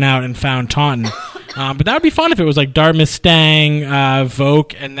then they went out and found Taunton. But that would be fun if it was like Dartmouth, Stang,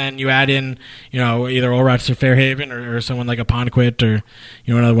 Vogue, and then you add in, either Old Rochester Fairhaven or someone like Apponequet or,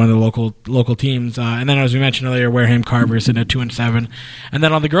 another one of the local teams. And then as we mentioned earlier, Wareham Carver is sitting at 2-7. And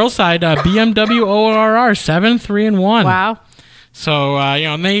then on the girls' side, BMW ORR 7-3-1. Wow. So,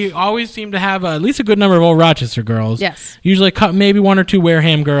 and they always seem to have at least a good number of Old Rochester girls. Yes. Usually maybe one or two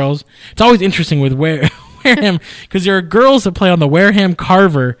Wareham girls. It's always interesting with Wareham because there are girls that play on the Wareham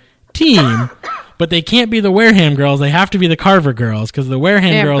Carver team, but they can't be the Wareham girls. They have to be the Carver girls because the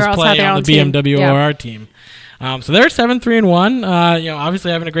Wareham girls play on the BMW ORR team. So they're 7-3-1.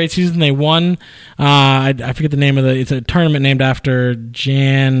 Obviously having a great season. They won. I forget the name of it's a tournament named after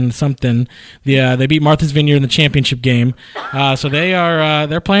Jan something. They beat Martha's Vineyard in the championship game. So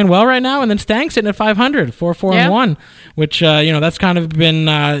they're playing well right now. And then Stang's sitting at 500, 4-4-1, which that's kind of been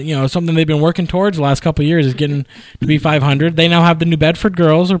something they've been working towards the last couple of years is getting to be 500. They now have the New Bedford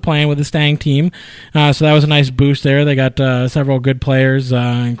girls are playing with the Stang team. So that was a nice boost there. They got several good players,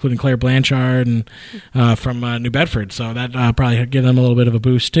 including Claire Blanchard and from New Bedford, so that probably give them a little bit of a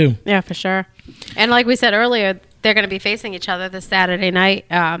boost too. Yeah, for sure. And like we said earlier, they're going to be facing each other this Saturday night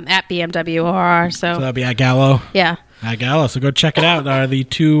at BMW ORR. So that'll be at Gallo. Yeah. At Gallo, so go check it out. The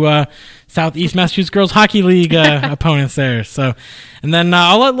two Southeast Massachusetts Girls Hockey League opponents there. So, and then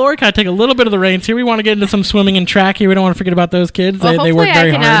I'll let Laurie kind of take a little bit of the reins here. We want to get into some swimming and track here. We don't want to forget about those kids. Well, they work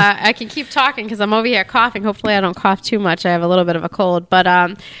very hard. I can keep talking because I'm over here coughing. Hopefully I don't cough too much. I have a little bit of a cold. But,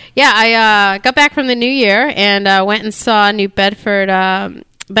 I got back from the new year and went and saw New Bedford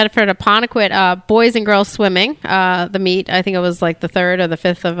Apponequet boys and girls swimming, the meet. I think it was like the 3rd or the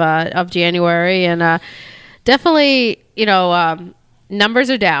 5th of January. And definitely, numbers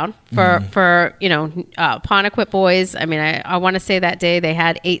are down for Apponequet boys. I mean, I want to say that day they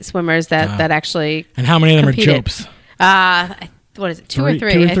had 8 swimmers that actually and how many of them competed. are Jopes? What is it? Two or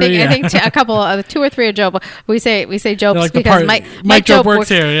three? I think a couple of 2 or 3 are Jope. We say Jopes like because Mike Jope works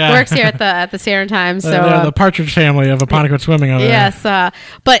here. Yeah. Works here at the Saturn Times. So the Partridge family of Apponequet swimming over there. Yes,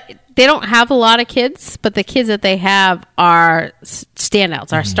 but they don't have a lot of kids, but the kids that they have are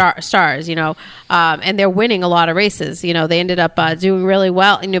standouts, are stars, and they're winning a lot of races. They ended up doing really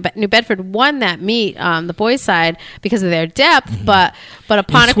well. And New Bedford won that meet, the boys' side, because of their depth, but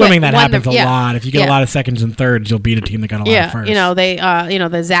Apponequet swimming that happens a lot. If you get a lot of seconds and thirds, you'll beat a team that got a lot of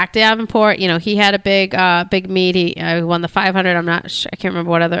firsts. The Zach Davenport, he had a big meet. He won the 500. I'm not sure, I can't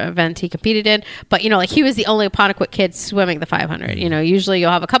remember what other event he competed in, but he was the only Apponequet kid swimming the 500. Usually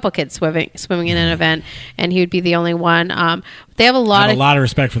you'll have a couple kids swimming in an event, and he would be the only one. They have a lot of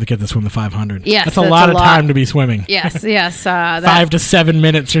respect for the kids that swim the 500. Yes, that's a lot of time to be swimming. Yes. 5 to 7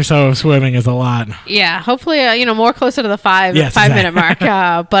 minutes or so of swimming is a lot. Yeah, hopefully more closer to the 5 minute mark.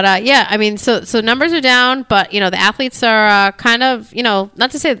 So numbers are down, but the athletes are kind of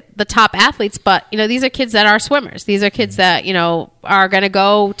not to say the top athletes, but these are kids that are swimmers. These are kids that are going to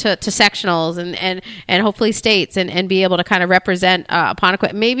go to sectionals and hopefully states and be able to kind of represent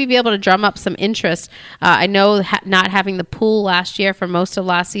Apponequet, maybe be able to drum up some interest. I know not having the pool last year for most of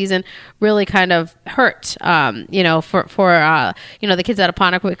last season really kind of hurt, for the kids at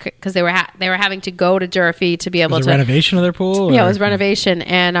Apponequet because they were having to go to Durfee to be able to renovation of their pool. Yeah, it was renovation,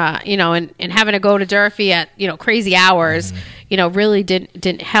 and and having to go to Durfee at crazy hours. really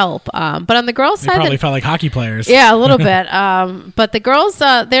didn't help. But on the girls' They side, probably felt like hockey players. Yeah, a little bit. But the girls,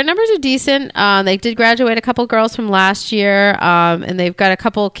 their numbers are decent. They did graduate a couple girls from last year, and they've got a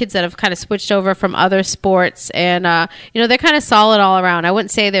couple kids that have kind of switched over from other sports, and they're kind of solid all around. I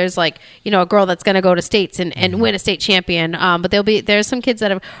wouldn't say there's like a girl that's going to go to states and win a state champion, but there's some kids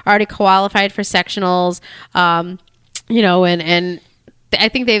that have already qualified for sectionals, and I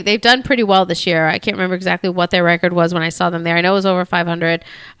think they've done pretty well this year. I can't remember exactly what their record was when I saw them there. I know it was over 500.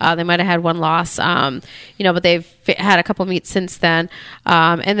 They might have had one loss, but they've had a couple meets since then.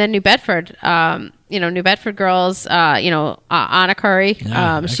 And then New Bedford, New Bedford girls, Anna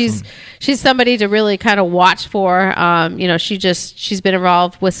Kurie. She's somebody to really kind of watch for. She's been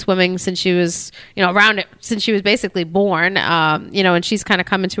involved with swimming since she was, around it since she was basically born. And she's kind of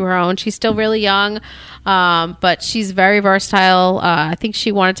come into her own. She's still really young, but she's very versatile. I think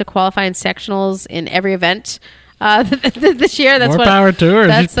she wanted to qualify in sectionals in every event this year. That's more power to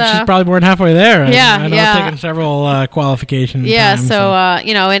her. She's probably more than halfway there. I know it's taken several qualifications. Yeah,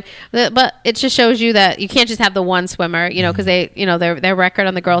 but it just shows you that you can't just have the one swimmer, because their record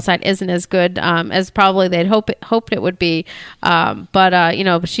on the girls' side isn't as good as probably they'd hoped it would be. But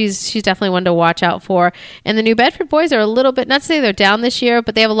she's definitely one to watch out for. And the New Bedford boys are a little bit, not to say they're down this year,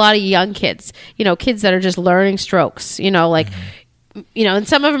 but they have a lot of young kids, kids that are just learning strokes, and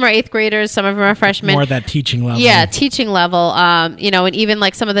some of them are 8th graders, some of them are freshmen. More that teaching level. Yeah, teaching level. And even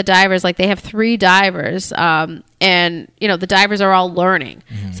like some of the divers, like they have 3 divers, and the divers are all learning.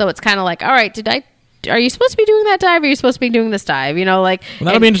 Mm-hmm. So it's kind of like, all right, are you supposed to be doing that dive? Or are you supposed to be doing this dive?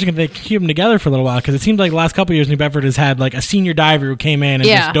 That'll be interesting if they keep them together for a little while, because it seems like the last couple of years New Bedford has had like a senior diver who came in and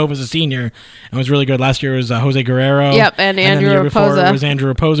just dove as a senior and was really good. Last year was Jose Guerrero. Yep, and Andrew the year before Raposa. It was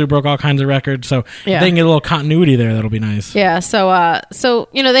Andrew Raposa who broke all kinds of records. So if they can get a little continuity there, that'll be nice. Yeah, so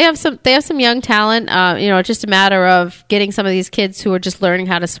they have some young talent. It's just a matter of getting some of these kids who are just learning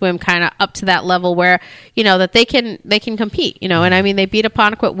how to swim kind of up to that level where that they can compete. And I mean they beat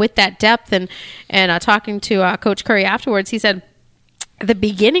Apponequet with that depth and talking to Coach Kurie afterwards, he said at the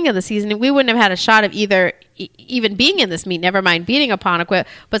beginning of the season we wouldn't have had a shot of either even being in this meet, never mind beating Apponequet,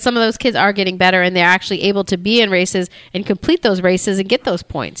 but some of those kids are getting better and they're actually able to be in races and complete those races and get those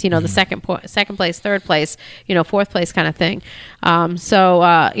points, the second place, third place, fourth place kind of thing. Those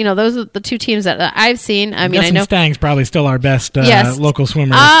are the 2 teams that I've seen. I know Stang's probably still our best local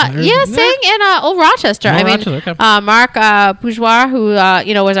swimmer. Stang and Old Rochester. Okay. Mark Bourgeois, who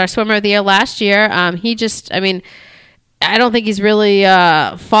was our swimmer of the year last year, I don't think he's really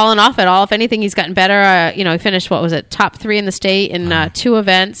fallen off at all. If anything, he's gotten better. He finished, top 3 in the state in 2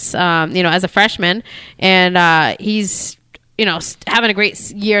 events, as a freshman. And he's, having a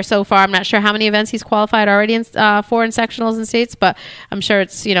great year so far. I'm not sure how many events he's qualified already for in sectionals and states, but I'm sure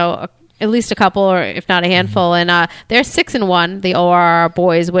it's, at least a couple, or if not a handful. And they're 6-1, the ORR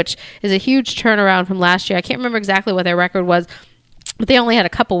boys, which is a huge turnaround from last year. I can't remember exactly what their record was, but they only had a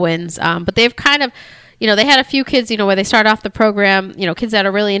couple wins. But they've kind of... they had a few kids, where they start off the program, kids that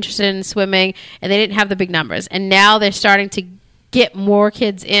are really interested in swimming, and they didn't have the big numbers. And now they're starting to get more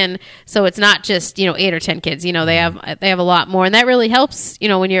kids in, so it's not just 8 or 10 kids. They have a lot more, and that really helps.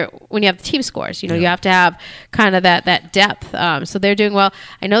 When you have the team scores, you have to have kind of that depth. So they're doing well.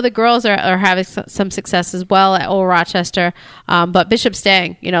 I know the girls are having some success as well at Old Rochester, but Bishop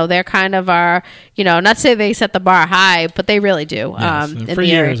Stang, they're kind of our, not to say they set the bar high, but they really do. Yes, for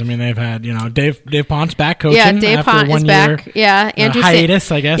years, they've had Dave Pont's back coaching. Yeah, Dave Pont is back. Yeah, Andrew hiatus,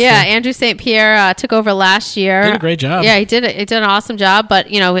 I guess. Yeah, Andrew St. Pierre took over last year. Did a great job. Yeah, he did it. He did an awesome job, but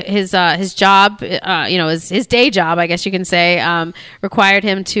his job, his day job, I guess you can say, required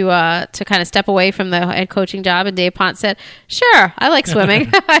him to kind of step away from the head coaching job. And Dave Pont said, "Sure, I like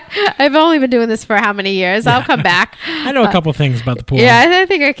swimming. I've only been doing this for how many years? I'll come back. I know a couple things about the pool. Yeah, I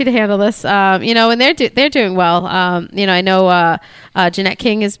think I could handle this. And they're doing well. I know Jeanette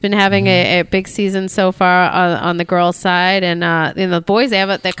King has been having a big season so far on the girls' side, and the boys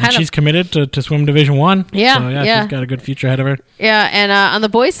she's committed to swim Division 1. Yeah, so, she's got a good future ahead of her. Yeah, and on the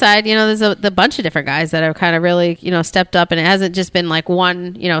boys' side, there's a bunch of different guys that have kind of really stepped up, and it hasn't just been like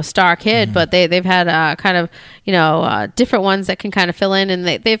one star kid, but they've had kind of different ones that can kind of fill in, and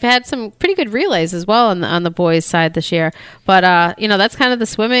they've had some pretty good relays as well on the boys' side this year. But that's kind of the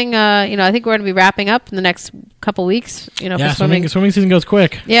swimming. I think we're going to be wrapping up in the next couple weeks. For swimming season goes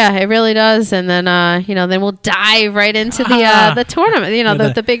quick. Yeah, it really does. And then then we'll dive right into the tournament.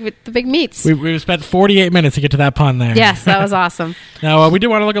 The big meets. We spent 48 minutes to get to that pun there. Yes, that was awesome. Now we do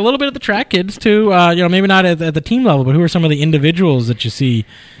want to look a little bit at the track kids too. Maybe not at the team level, but who are some of the individuals that you see,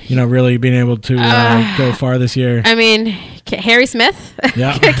 really being able to go far this year? I mean, Harry Smith.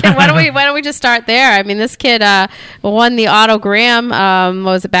 Yeah. Why don't we just start there? I mean, this kid won the autogram.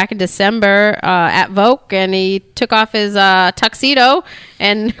 Was it back in December at Vogue, and he took off his tuxedo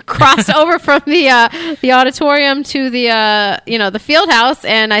and crossed over from the auditorium to the field house,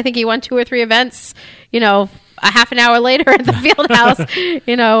 and I think he won 2 or 3 events. A half an hour later at the field house,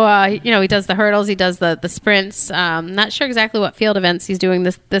 he does the hurdles, he does the sprints. Not sure exactly what field events he's doing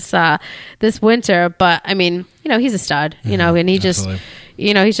this winter, but I mean, he's a stud, and he just,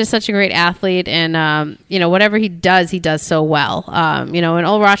 he's just such a great athlete, and whatever he does so well. And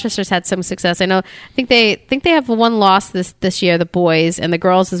Old Rochester's had some success. I think they have one loss this year, the boys and the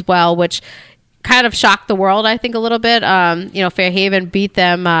girls as well, which kind of shocked the world, I think, a little bit. Fairhaven beat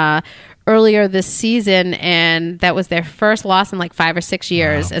them earlier this season, and that was their first loss in like 5 or 6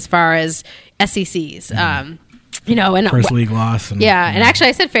 years as far as SECs. And first league loss. And actually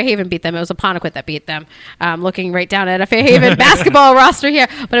I said Fairhaven beat them. It was Apponequet that beat them. Looking right down at a Fairhaven basketball roster here,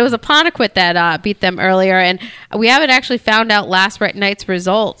 but it was Apponequet that beat them earlier. And we haven't actually found out last night's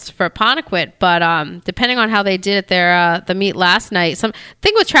results for Apponequet, but depending on how they did at their the meet last night,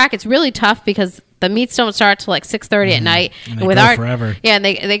 thing with track, it's really tough because the meets don't start till like 6:30 at night, and they go forever. Yeah, and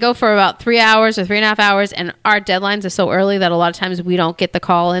they go for about 3 hours or 3.5 hours, and our deadlines are so early that a lot of times we don't get the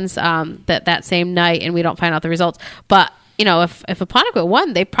call-ins that same night, and we don't find out the results. But if Apponequet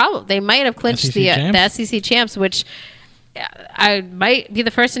won, they might have clinched the SEC champs, which I might be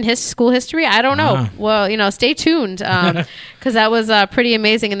the first in his school history. I don't know. Well, stay tuned because that was pretty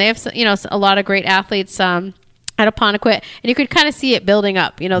amazing, and they have a lot of great athletes. At Apponequet, and you could kind of see it building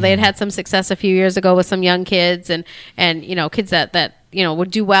up. They had some success a few years ago with some young kids and kids that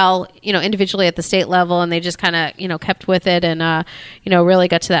would do well, individually at the state level, and they just kind of, kept with it and, really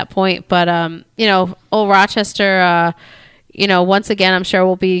got to that point. But, Old Rochester, once again, I'm sure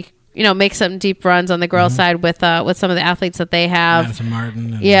will be, make some deep runs on the girls' side with some of the athletes that they have. Madison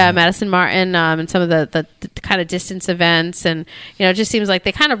Martin. Madison Martin, and some of the kind of distance events. And, it just seems like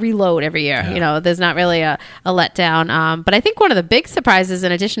they kind of reload every year. Yeah. There's not really a letdown. But I think one of the big surprises,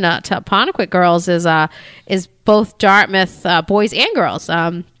 in addition to Apponequet girls, is both Dartmouth boys and girls.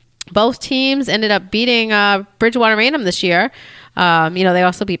 Both teams ended up beating Bridgewater Raynham this year. They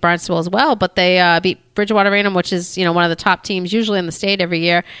also beat Barnstable as well, but they beat Bridgewater Raynham, which is, one of the top teams usually in the state every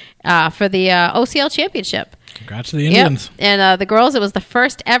year, for the OCL championship. Congrats to the Indians. Yep. And the girls, it was the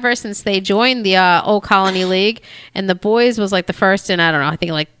first ever since they joined the Old Colony League, and the boys was like the first in, I don't know, I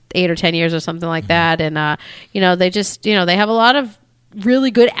think like 8 or 10 years or something like that. And, they just, they have a lot of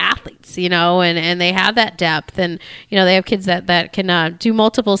really good athletes, and they have that depth, and they have kids that can do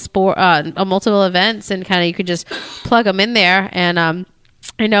multiple multiple events, and kind of you could just plug them in there. And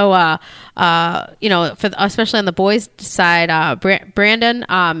I know especially on the boys side, Brandon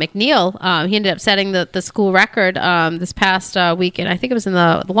McNeil, he ended up setting the school record this past weekend. I think it was in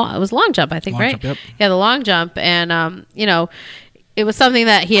it was long jump, I think, right? Jump, yep. Yeah, the long jump, and it was something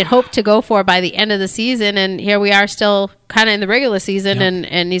that he had hoped to go for by the end of the season, and here we are still kind of in the regular season, yep.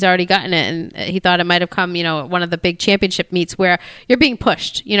 and he's already gotten it, and he thought it might have come, one of the big championship meets where you're being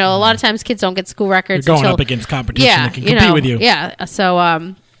pushed. A lot of times kids don't get school records. You're going up against competition that can compete with you. Yeah,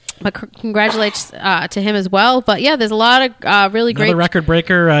 so but congratulations to him as well. But yeah, there's a lot of really great. Another record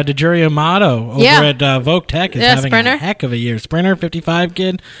breaker, DeJury Amato over at Vogue Tech is having a heck of a year. Sprinter, 55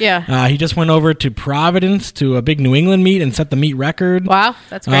 kid. Yeah. He just went over to Providence to a big New England meet and set the meet record. Wow,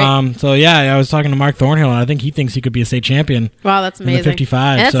 that's great. So yeah, I was talking to Mark Thornhill, and I think he thinks he could be a state champion. Wow, that's amazing. In the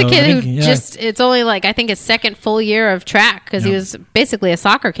 55. And that's a kid who it's only like, I think, his second full year of track, because he was basically a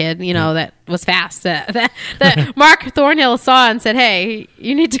soccer kid, that was fast. That Mark Thornhill saw and said, hey,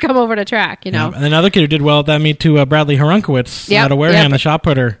 you need to come over to track, And another kid who did well at that meet too, Bradley Hrunkowitz out of Wareham, the shot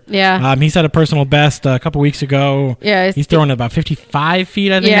putter. Yeah. He set a personal best a couple weeks ago. Yeah. He's throwing about 55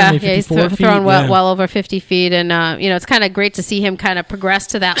 feet, I think. Yeah, he's throwing well over 50 feet. And, it's kind of great to see him kind of progress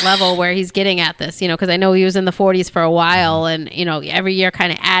to that level where he's getting at this, because I know he was in the 40s for a while, and, every year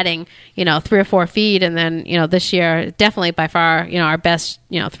kind of adding, 3 or 4 feet. And then, this year, definitely by far, our best,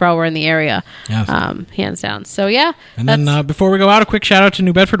 thrower in the area, hands down. So, yeah. And then before we go out, a quick shout out to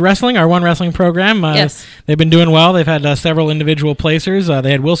New Bedford Wrestling, our one wrestling program. Yes. They've been doing well. They've had several individual placers.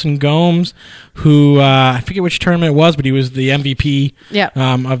 They had Wilson Gomes, who I forget which tournament it was, but he was the MVP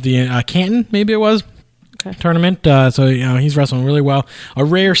of the Canton, maybe it was, tournament. So, he's wrestling really well. A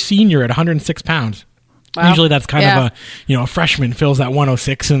rare senior at 106 pounds. Wow. Usually that's kind of a freshman fills that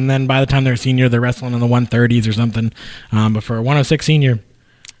 106, and then by the time they're a senior, they're wrestling in the 130s or something. But for a 106 senior,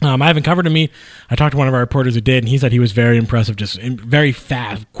 I haven't covered a meet. I talked to one of our reporters who did, and he said he was very impressive, just very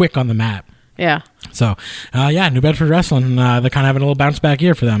fast, quick on the mat. Yeah. So, New Bedford Wrestling, they're kind of having a little bounce back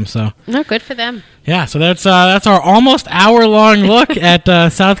year for them. So, no, good for them. Yeah, so that's our almost hour-long look at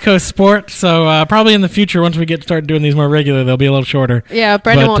South Coast sports. So probably in the future, once we start doing these more regularly, they'll be a little shorter. Yeah,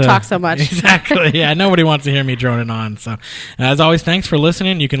 Brendan won't talk so much. Exactly. Yeah, nobody wants to hear me droning on. So as always, thanks for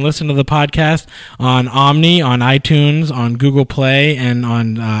listening. You can listen to the podcast on Omni, on iTunes, on Google Play, and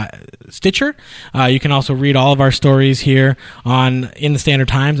on Stitcher. You can also read all of our stories here in the Standard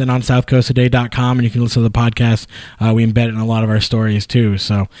Times and on SouthCoastToday.com, and you can listen to the podcast. We embed it in a lot of our stories too.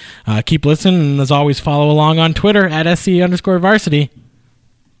 So keep listening, and as always, follow along on Twitter at SC_Varsity.